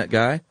my eye on that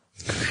guy.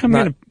 I'm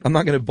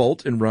not gonna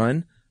bolt and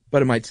run,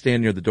 but I might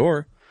stand near the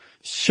door.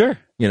 Sure,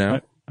 you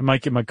know, I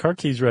might get my car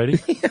keys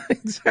ready. Yeah,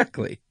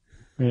 exactly.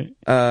 Right.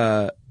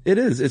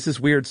 It's this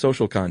weird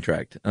social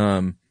contract.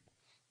 And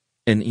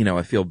you know,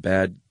 I feel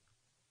bad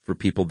for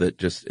people that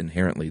just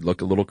inherently look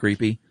a little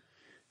creepy.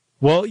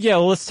 Well, yeah,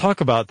 let's talk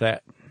about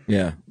that.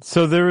 Yeah.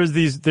 So there were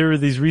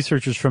these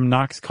researchers from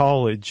Knox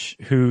College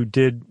who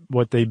did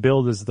what they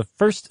billed as the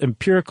first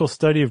empirical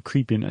study of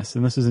creepiness,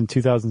 and this was in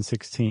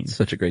 2016.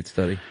 Such a great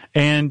study.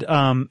 And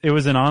it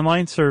was an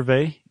online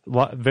survey,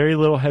 very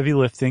little heavy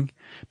lifting,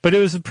 but it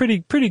was a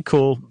pretty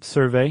cool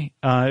survey.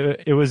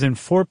 It was in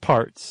 4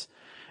 parts,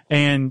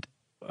 and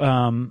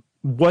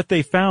what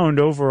they found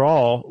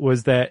overall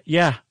was that,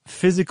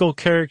 physical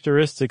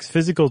characteristics,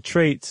 physical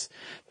traits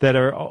that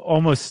are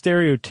almost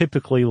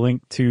stereotypically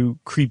linked to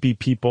creepy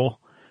people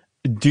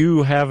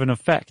do have an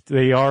effect.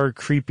 They are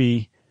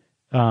creepy,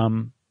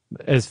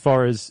 as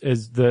far as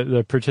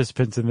the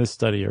participants in this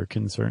study are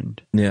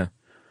concerned. Yeah.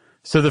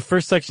 So the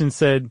first section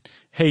said,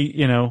 hey,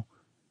 you know,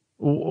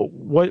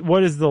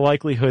 what is the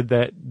likelihood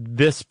that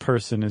this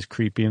person is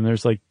creepy? And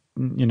there's like,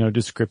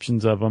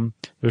 descriptions of them.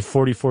 There's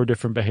 44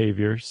 different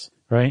behaviors,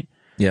 right?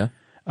 Yeah.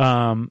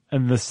 And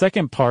the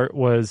second part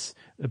was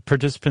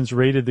participants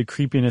rated the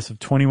creepiness of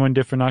 21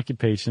 different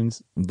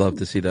occupations. Love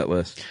to see that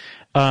list.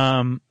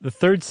 The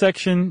third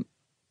section,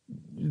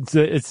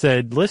 it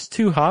said, list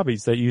 2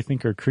 hobbies that you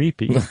think are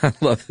creepy. I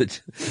love that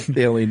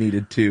they only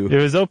needed 2.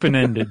 It was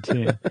open-ended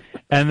too.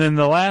 And then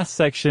the last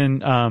section,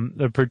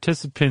 the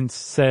participants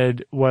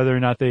said whether or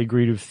not they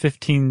agreed with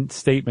 15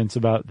 statements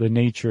about the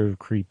nature of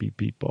creepy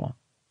people.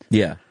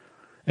 Yeah.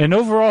 And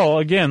overall,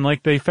 again,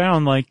 like they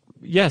found, like,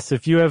 yes,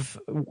 if you have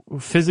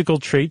physical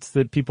traits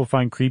that people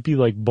find creepy,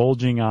 like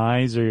bulging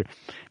eyes, or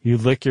you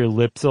lick your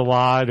lips a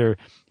lot, or,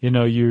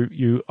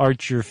 you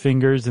arch your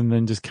fingers and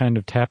then just kind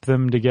of tap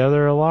them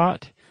together a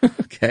lot.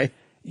 Okay.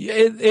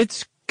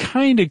 It's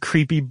kind of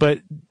creepy, but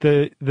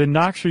the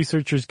Knox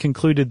researchers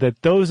concluded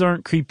that those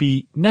aren't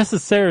creepy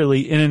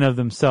necessarily in and of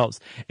themselves.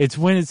 It's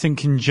when it's in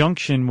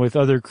conjunction with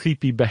other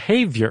creepy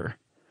behavior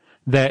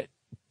that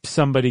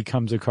somebody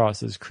comes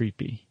across as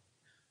creepy.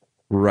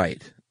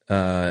 Right.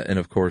 And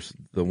of course,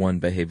 the one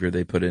behavior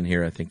they put in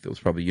here, I think that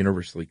was probably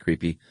universally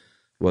creepy,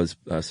 was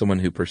someone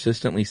who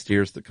persistently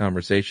steers the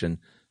conversation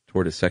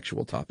toward a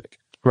sexual topic.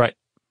 Right.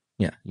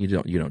 Yeah, you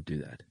don't do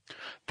that.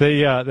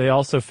 They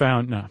also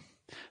found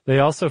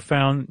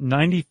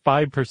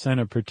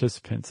 95% of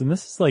participants, and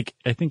this is like,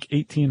 I think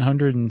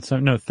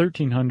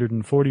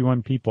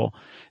 1,341 people.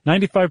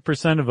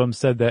 95% of them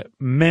said that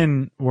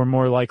men were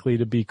more likely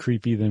to be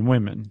creepy than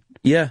women.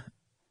 Yeah,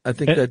 I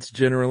think that's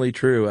generally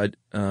true. I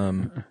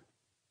don't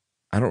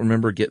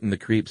remember getting the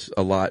creeps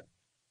a lot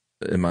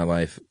in my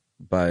life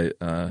by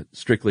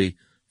strictly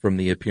from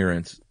the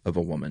appearance of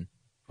a woman.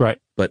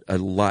 Right. But a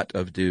lot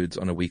of dudes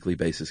on a weekly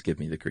basis give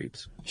me the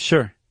creeps.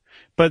 Sure.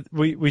 But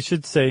we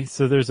should say,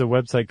 so there's a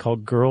website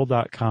called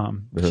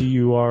Gurl.com,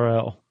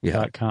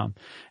 GURL.com.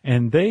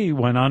 And they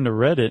went on to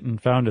Reddit and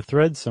found a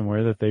thread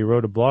somewhere that they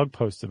wrote a blog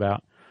post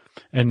about.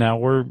 And now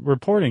we're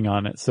reporting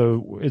on it.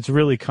 So it's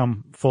really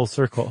come full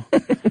circle.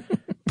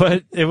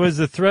 But it was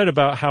a thread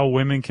about how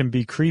women can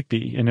be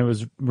creepy, and it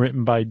was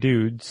written by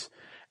dudes.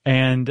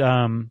 And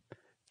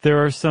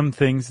there are some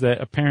things that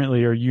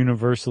apparently are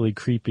universally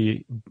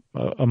creepy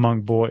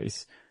among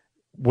boys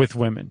with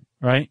women,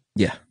 right?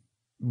 Yeah.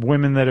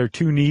 Women that are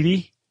too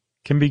needy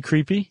can be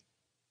creepy.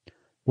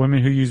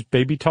 Women who use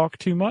baby talk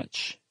too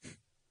much,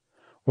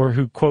 or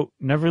who, quote,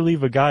 never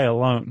leave a guy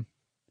alone.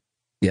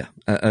 Yeah,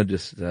 I'm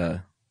just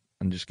going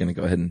to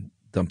go ahead and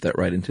dump that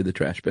right into the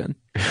trash bin.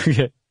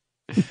 Okay.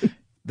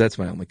 That's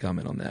my only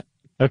comment on that.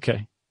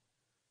 Okay.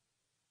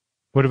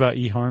 What about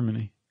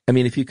eHarmony? I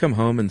mean, if you come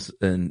home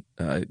and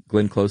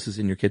Glenn Close is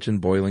in your kitchen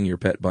boiling your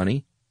pet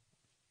bunny.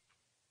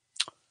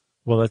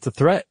 Well, that's a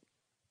threat.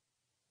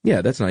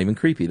 Yeah, that's not even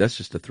creepy. That's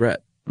just a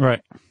threat.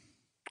 Right.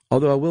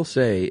 Although I will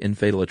say in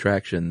Fatal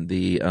Attraction,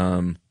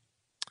 the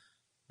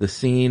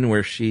scene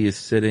where she is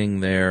sitting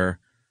there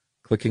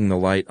clicking the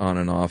light on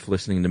and off,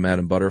 listening to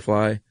Madame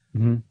Butterfly,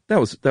 that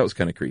was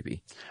kind of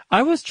creepy.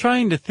 I was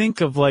trying to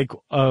think of like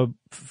a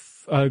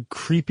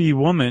creepy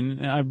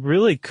woman. I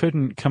really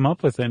couldn't come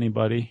up with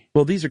anybody.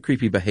 Well, these are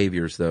creepy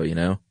behaviors, though, you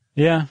know?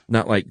 Yeah.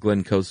 Not like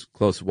Glenn Close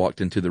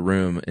walked into the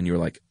room and you were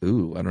like,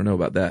 ooh, I don't know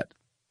about that.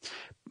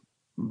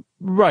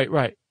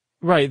 Right.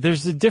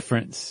 There's a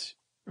difference,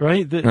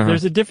 right?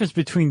 There's a difference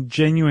between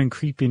genuine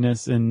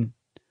creepiness and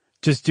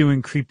just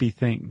doing creepy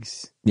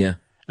things. Yeah.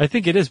 I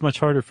think it is much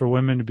harder for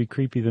women to be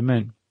creepy than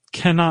men.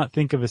 Cannot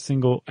think of a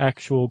single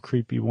actual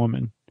creepy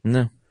woman.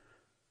 No.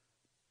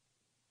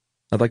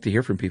 I'd like to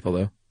hear from people,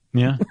 though.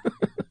 Yeah.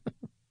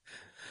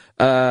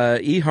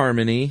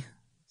 eHarmony.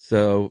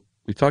 So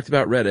we talked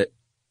about Reddit.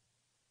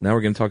 Now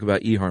we're going to talk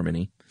about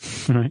eHarmony.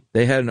 Right.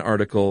 They had an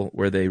article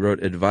where they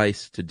wrote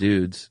advice to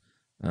dudes.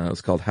 It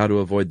was called How to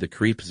Avoid the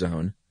Creep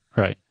Zone.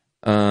 Right.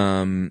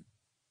 And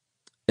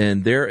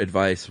their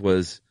advice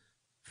was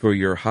for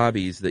your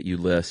hobbies that you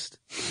list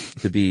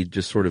to be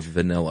just sort of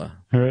vanilla.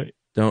 Right.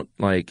 Don't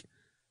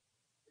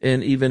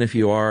and even if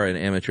you are an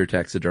amateur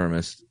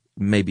taxidermist,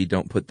 maybe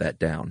don't put that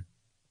down.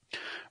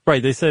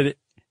 Right. They said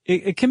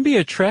it can be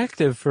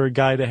attractive for a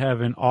guy to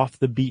have an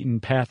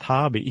off-the-beaten-path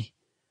hobby.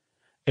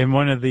 And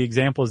one of the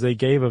examples they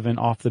gave of an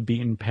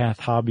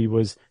off-the-beaten-path hobby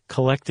was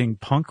collecting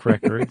punk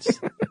records.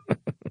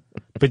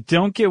 But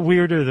don't get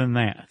weirder than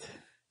that.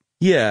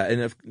 Yeah,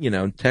 and if,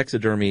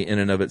 taxidermy in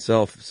and of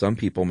itself, some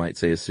people might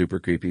say is super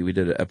creepy. We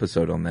did an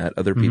episode on that.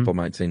 Other people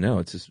might say, no,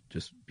 it's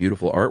just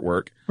beautiful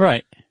artwork.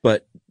 Right.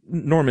 But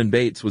Norman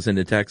Bates was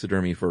into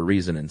taxidermy for a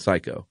reason in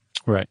Psycho.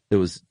 Right. It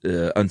was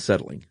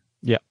unsettling.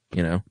 Yeah.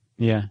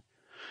 Yeah.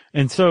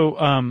 And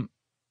so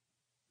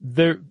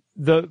the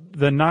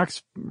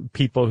Knox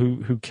people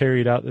who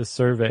carried out this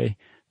survey,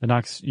 the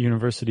Knox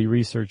University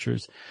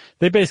researchers,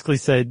 they basically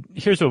said,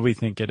 here's what we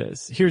think it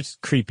is. Here's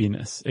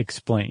creepiness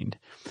explained.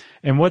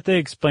 And what they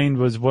explained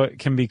was what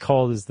can be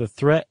called as the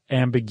threat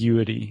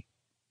ambiguity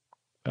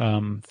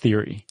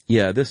theory.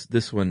 Yeah,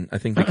 this one, I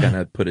think they kind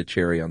of put a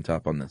cherry on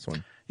top on this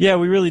one. Yeah,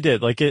 we really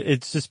did. Like,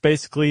 it's just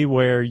basically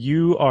where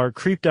you are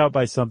creeped out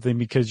by something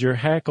because your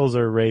hackles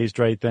are raised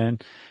right then,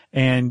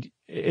 and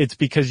it's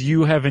because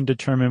you haven't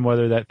determined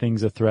whether that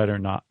thing's a threat or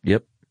not.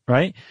 Yep.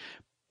 Right?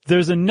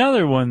 There's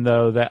another one,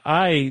 though, that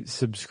I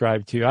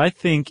subscribe to. I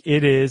think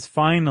it is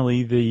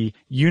finally the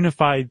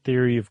unified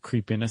theory of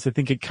creepiness. I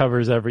think it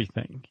covers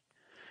everything.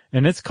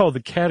 And it's called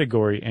the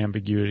category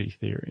ambiguity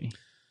theory.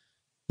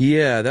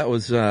 Yeah, that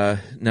was,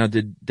 now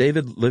did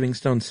David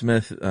Livingstone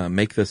Smith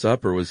make this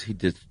up, or was he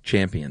just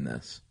champion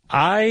this?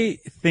 I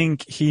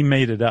think he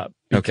made it up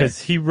because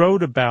he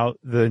wrote about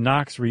the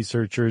Knox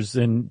researchers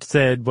and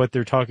said what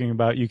they're talking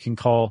about you can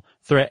call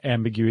threat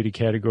ambiguity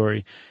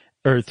category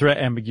or threat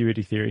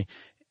ambiguity theory.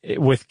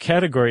 With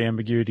category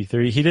ambiguity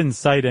theory, he didn't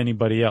cite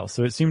anybody else,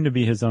 so it seemed to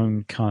be his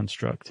own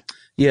construct.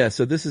 Yeah,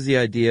 so this is the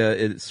idea.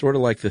 It's sort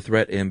of like the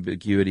threat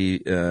ambiguity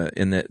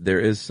in that there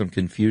is some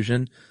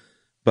confusion,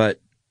 but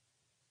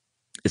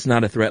it's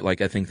not a threat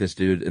like I think this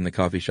dude in the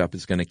coffee shop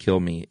is going to kill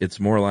me. It's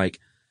more like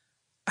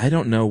I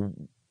don't know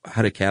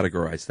how to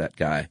categorize that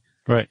guy.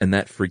 Right. And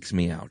that freaks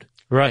me out.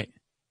 Right.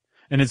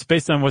 And it's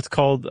based on what's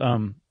called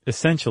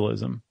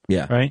essentialism.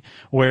 Yeah. Right?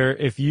 Where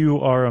if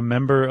you are a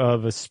member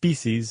of a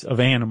species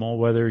of animal,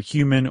 whether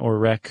human or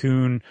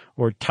raccoon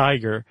or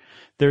tiger,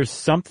 there's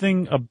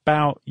something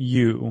about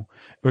you,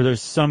 or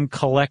there's some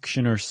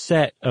collection or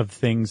set of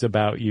things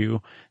about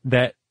you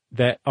that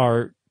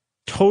are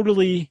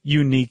totally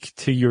unique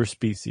to your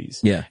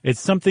species. Yeah. It's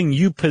something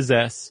you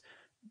possess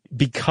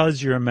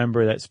because you're a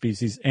member of that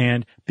species,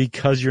 and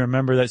because you're a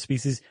member of that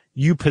species,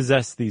 you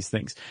possess these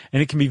things.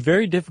 And it can be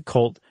very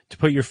difficult to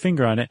put your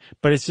finger on it,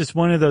 but it's just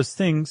one of those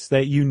things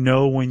that you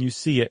know when you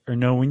see it or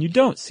know when you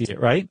don't see it,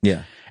 right?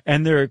 Yeah.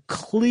 And there are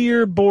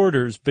clear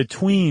borders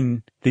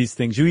between these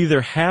things. You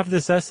either have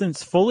this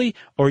essence fully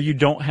or you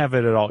don't have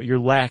it at all. You're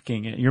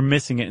lacking it. You're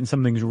missing it, and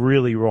something's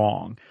really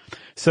wrong.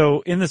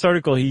 So in this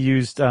article, he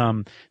used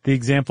the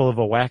example of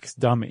a wax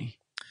dummy.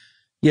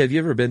 Yeah, have you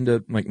ever been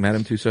to, like,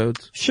 Madame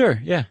Tussauds? Sure,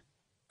 yeah.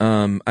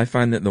 I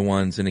find that the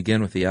ones, and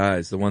again with the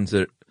eyes, the ones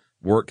that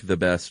work the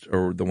best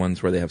are the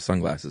ones where they have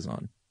sunglasses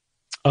on.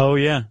 Oh,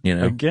 yeah. You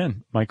know?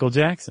 Again, Michael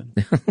Jackson.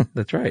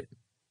 That's right.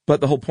 But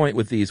the whole point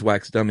with these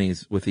wax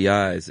dummies with the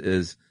eyes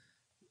is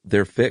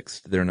they're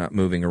fixed. They're not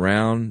moving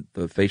around.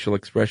 The facial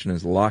expression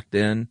is locked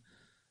in.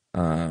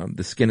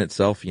 The skin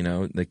itself, you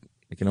know, they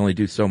can only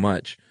do so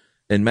much.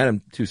 And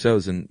Madame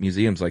Tussauds and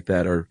museums like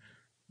that are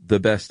the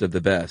best of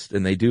the best,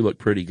 and they do look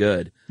pretty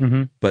good.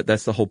 Mm-hmm. But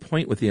that's the whole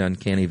point with the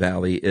Uncanny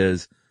Valley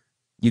is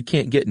you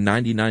can't get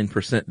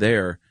 99%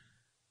 there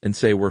and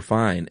say we're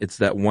fine. It's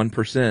that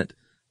 1%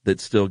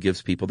 that still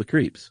gives people the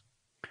creeps.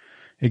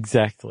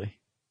 Exactly.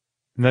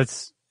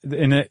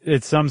 And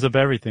it sums up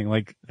everything.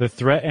 Like, the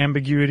threat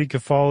ambiguity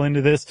could fall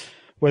into this,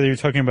 whether you're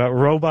talking about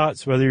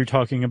robots, whether you're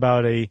talking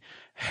about a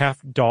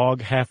half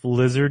dog, half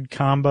lizard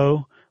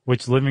combo,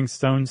 which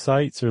Livingstone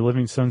cites or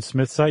Livingstone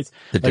Smith cites.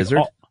 The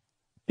Dizzard?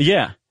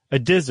 Yeah. A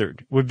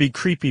Dizzard would be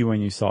creepy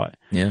when you saw it.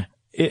 Yeah.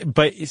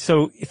 But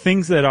so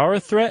things that are a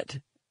threat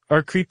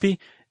are creepy,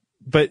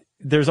 but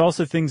there's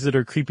also things that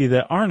are creepy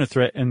that aren't a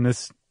threat, and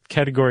this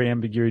category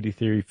ambiguity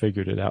theory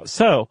figured it out.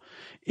 So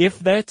if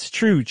that's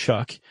true,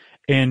 Chuck,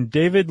 and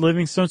David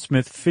Livingstone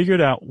Smith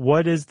figured out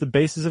what is the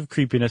basis of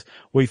creepiness,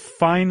 we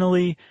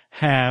finally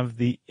have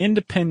the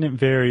independent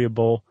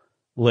variable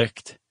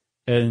licked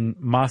in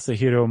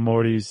Masahiro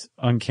Mori's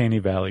Uncanny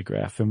Valley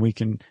graph, and we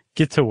can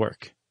get to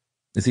work.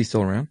 Is he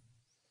still around?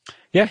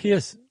 Yeah, he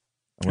is.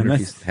 I wonder if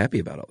he's happy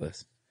about all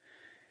this.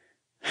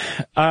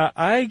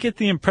 I get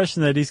the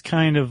impression that he's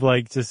kind of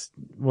like just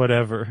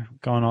whatever,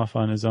 gone off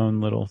on his own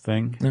little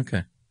thing.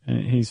 Okay.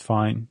 And he's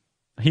fine.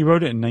 He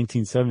wrote it in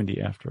 1970,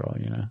 after all,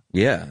 you know.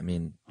 Yeah, I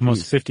mean.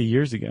 Almost 50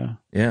 years ago.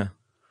 Yeah.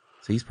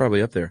 So he's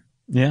probably up there.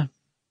 Yeah.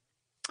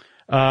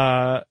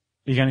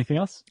 You got anything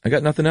else? I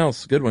got nothing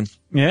else. Good one.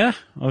 Yeah.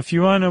 Well, if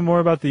you want to know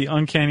more about the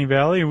Uncanny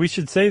Valley, we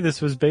should say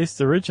this was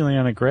based originally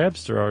on a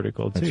Grabster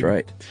article, too. That's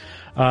right.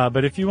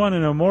 But if you want to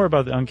know more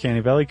about the Uncanny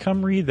Valley,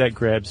 come read that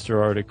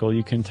Grabster article.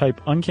 You can type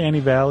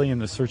Uncanny Valley in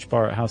the search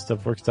bar at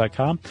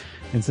HowStuffWorks.com.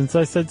 And since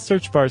I said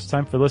search bar, it's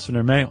time for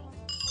listener mail.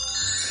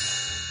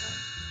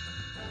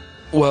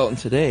 Well, and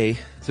today,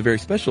 it's a very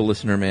special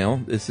listener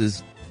mail. This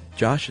is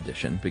Josh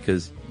edition,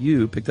 because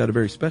you picked out a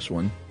very special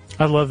one.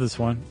 I love this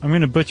one. I'm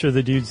going to butcher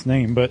the dude's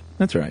name, but...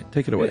 That's right.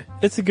 Take it away.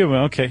 It's a good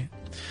one. Okay.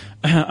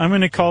 I'm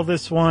going to call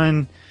this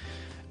one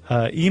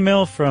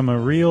Email from a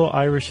Real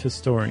Irish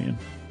Historian.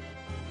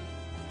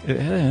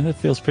 That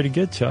feels pretty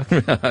good, Chuck.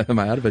 Am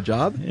I out of a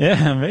job?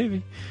 Yeah,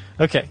 maybe.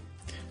 Okay.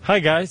 Hi,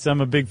 guys.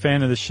 I'm a big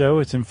fan of the show.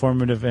 It's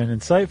informative and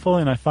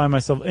insightful, and I find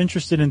myself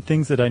interested in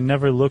things that I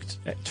never looked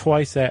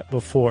twice at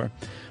before.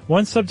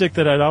 One subject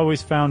that I'd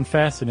always found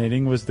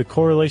fascinating was the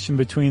correlation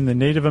between the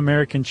Native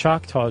American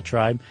Choctaw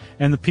tribe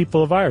and the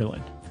people of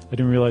Ireland. I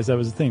didn't realize that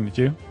was a thing, did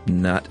you?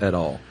 Not at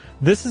all.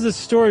 This is a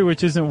story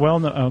which isn't well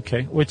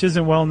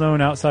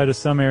known outside of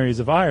some areas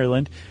of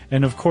Ireland,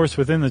 and of course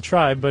within the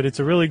tribe, but it's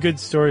a really good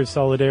story of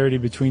solidarity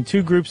between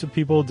two groups of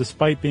people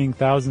despite being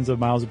thousands of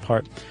miles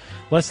apart.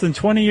 Less than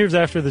 20 years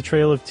after the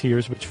Trail of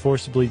Tears, which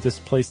forcibly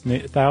displaced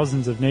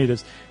thousands of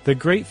natives, the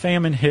Great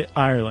Famine hit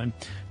Ireland.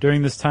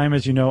 During this time,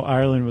 as you know,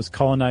 Ireland was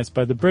colonized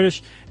by the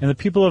British, and the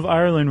people of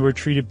Ireland were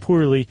treated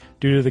poorly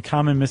due to the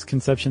common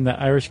misconception that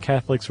Irish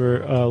Catholics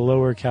were a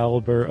lower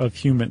caliber of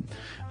human.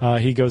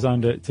 He goes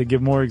on to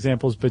give more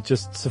examples, but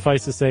just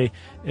suffice to say,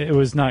 it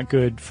was not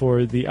good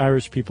for the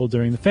Irish people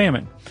during the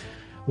famine.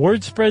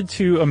 Word spread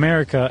to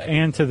America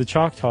and to the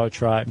Choctaw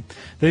tribe.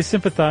 They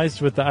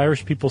sympathized with the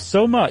Irish people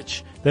so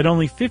much that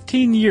only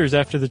 15 years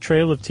after the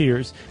Trail of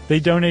Tears, they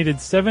donated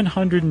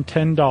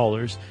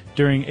 $710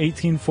 during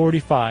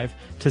 1845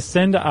 to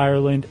send to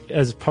Ireland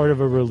as part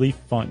of a relief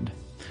fund.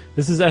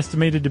 This is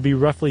estimated to be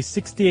roughly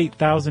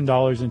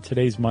 $68,000 in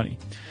today's money.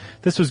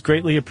 This was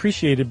greatly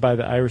appreciated by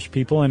the Irish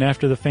people, and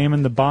after the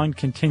famine, the bond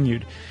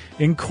continued.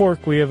 In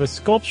Cork, we have a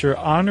sculpture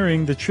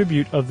honoring the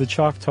tribute of the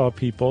Choctaw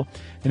people,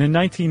 and in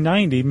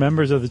 1990,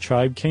 members of the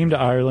tribe came to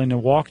Ireland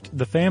and walked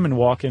the famine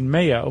walk in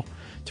Mayo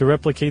to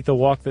replicate the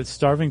walk that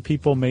starving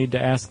people made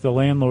to ask the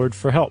landlord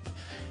for help.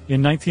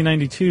 In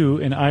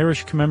 1992, an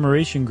Irish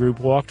commemoration group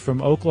walked from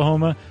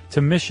Oklahoma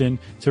to Mission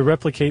to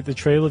replicate the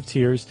Trail of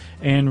Tears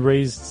and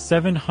raised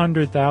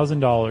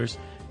 $700,000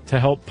 to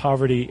help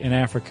poverty in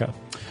Africa.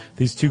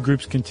 These two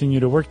groups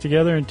continue to work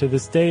together, and to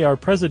this day, our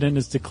president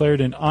is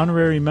declared an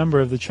honorary member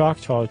of the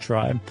Choctaw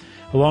tribe.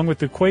 Along with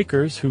the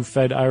Quakers, who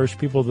fed Irish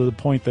people to the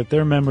point that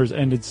their members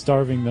ended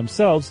starving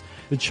themselves,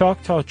 the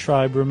Choctaw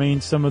tribe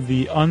remains some of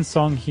the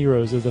unsung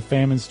heroes of the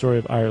famine story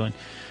of Ireland.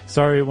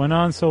 Sorry it went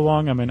on so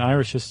long. I'm an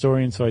Irish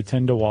historian, so I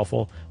tend to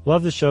waffle.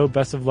 Love the show.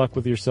 Best of luck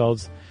with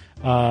yourselves.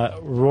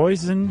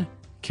 Roisin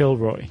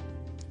Kilroy.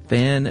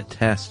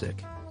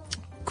 Fantastic.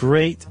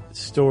 Great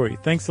story.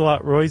 Thanks a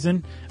lot,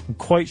 Roisin. I'm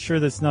quite sure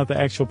that's not the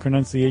actual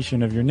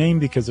pronunciation of your name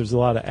because there's a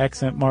lot of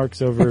accent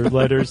marks over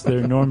letters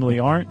there normally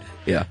aren't.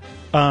 Yeah.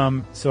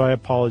 So I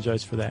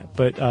apologize for that.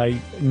 But I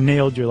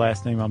nailed your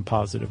last name. I'm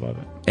positive of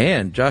it.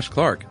 And Josh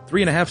Clark,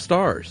 3.5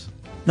 stars.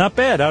 Not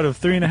bad out of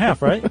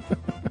 3.5, right? I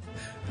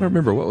don't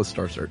remember. What was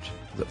Star Search?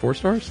 Was it 4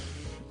 stars?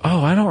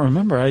 Oh, I don't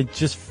remember. I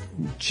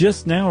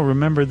just now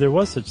remembered there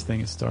was such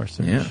thing as Star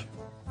Search. Yeah.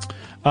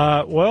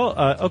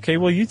 Okay.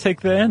 Well, you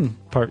take the end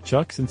part,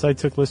 Chuck, since I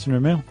took listener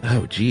mail.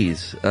 Oh,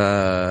 geez.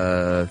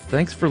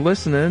 Thanks for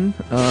listening.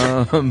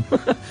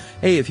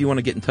 Hey, if you want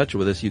to get in touch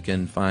with us, you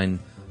can find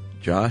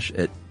Josh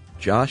at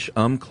Josh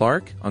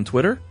Clark on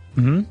Twitter.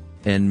 Mm-hmm.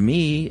 And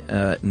me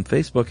in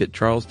Facebook at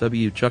Charles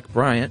W. Chuck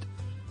Bryant.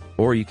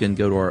 Or you can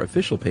go to our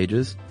official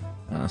pages,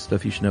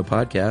 Stuff You Should Know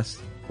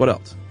Podcast. What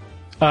else?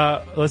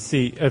 Let's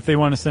see. If they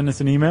want to send us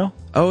an email?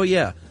 Oh,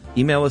 yeah.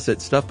 Email us at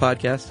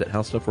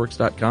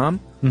stuffpodcast@howstuffworks.com.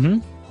 Mm-hmm.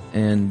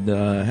 And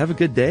have a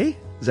good day.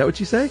 Is that what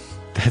you say?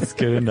 That's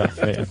good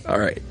enough, man. All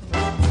right.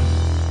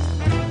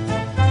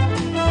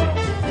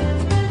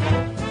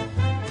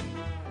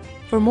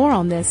 For more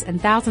on this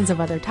and thousands of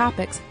other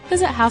topics,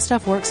 visit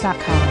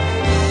howstuffworks.com.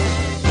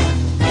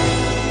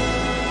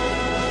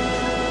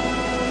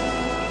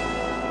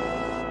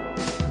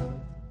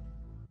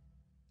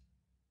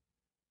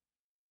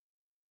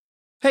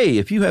 Hey,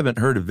 if you haven't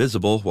heard of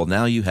Visible, well,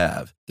 now you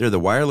have. They're the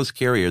wireless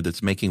carrier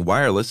that's making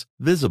wireless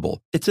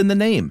visible. It's in the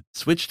name.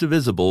 Switch to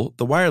Visible,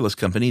 the wireless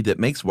company that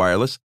makes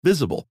wireless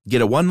visible.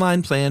 Get a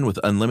one-line plan with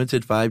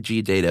unlimited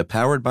 5G data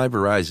powered by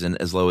Verizon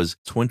as low as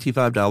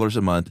 $25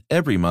 a month,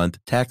 every month,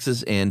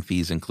 taxes and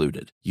fees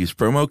included. Use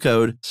promo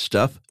code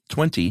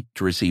STUFF20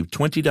 to receive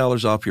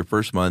 $20 off your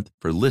first month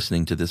for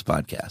listening to this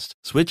podcast.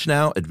 Switch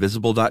now at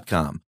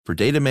Visible.com. For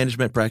data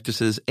management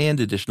practices and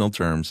additional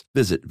terms,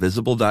 visit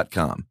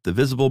Visible.com. The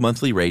Visible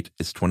monthly rate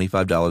is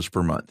 $25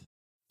 per month.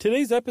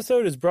 Today's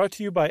episode is brought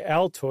to you by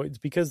Altoids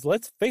because,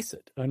 let's face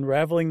it,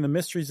 unraveling the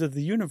mysteries of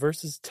the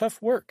universe is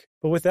tough work.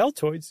 But with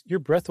Altoids, your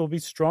breath will be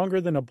stronger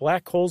than a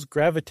black hole's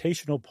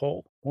gravitational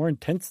pull, more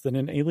intense than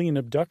an alien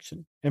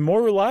abduction, and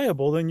more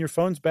reliable than your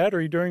phone's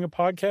battery during a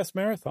podcast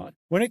marathon.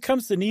 When it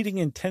comes to needing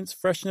intense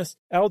freshness,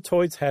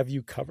 Altoids have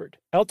you covered.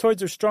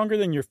 Altoids are stronger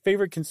than your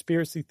favorite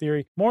conspiracy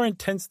theory, more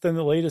intense than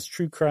the latest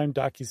true crime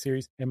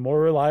docuseries, and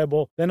more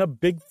reliable than a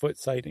Bigfoot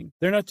sighting.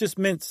 They're not just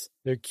mints,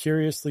 they're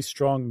curiously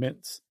strong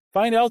mints.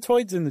 Find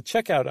Altoids in the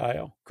checkout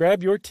aisle.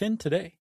 Grab your tin today.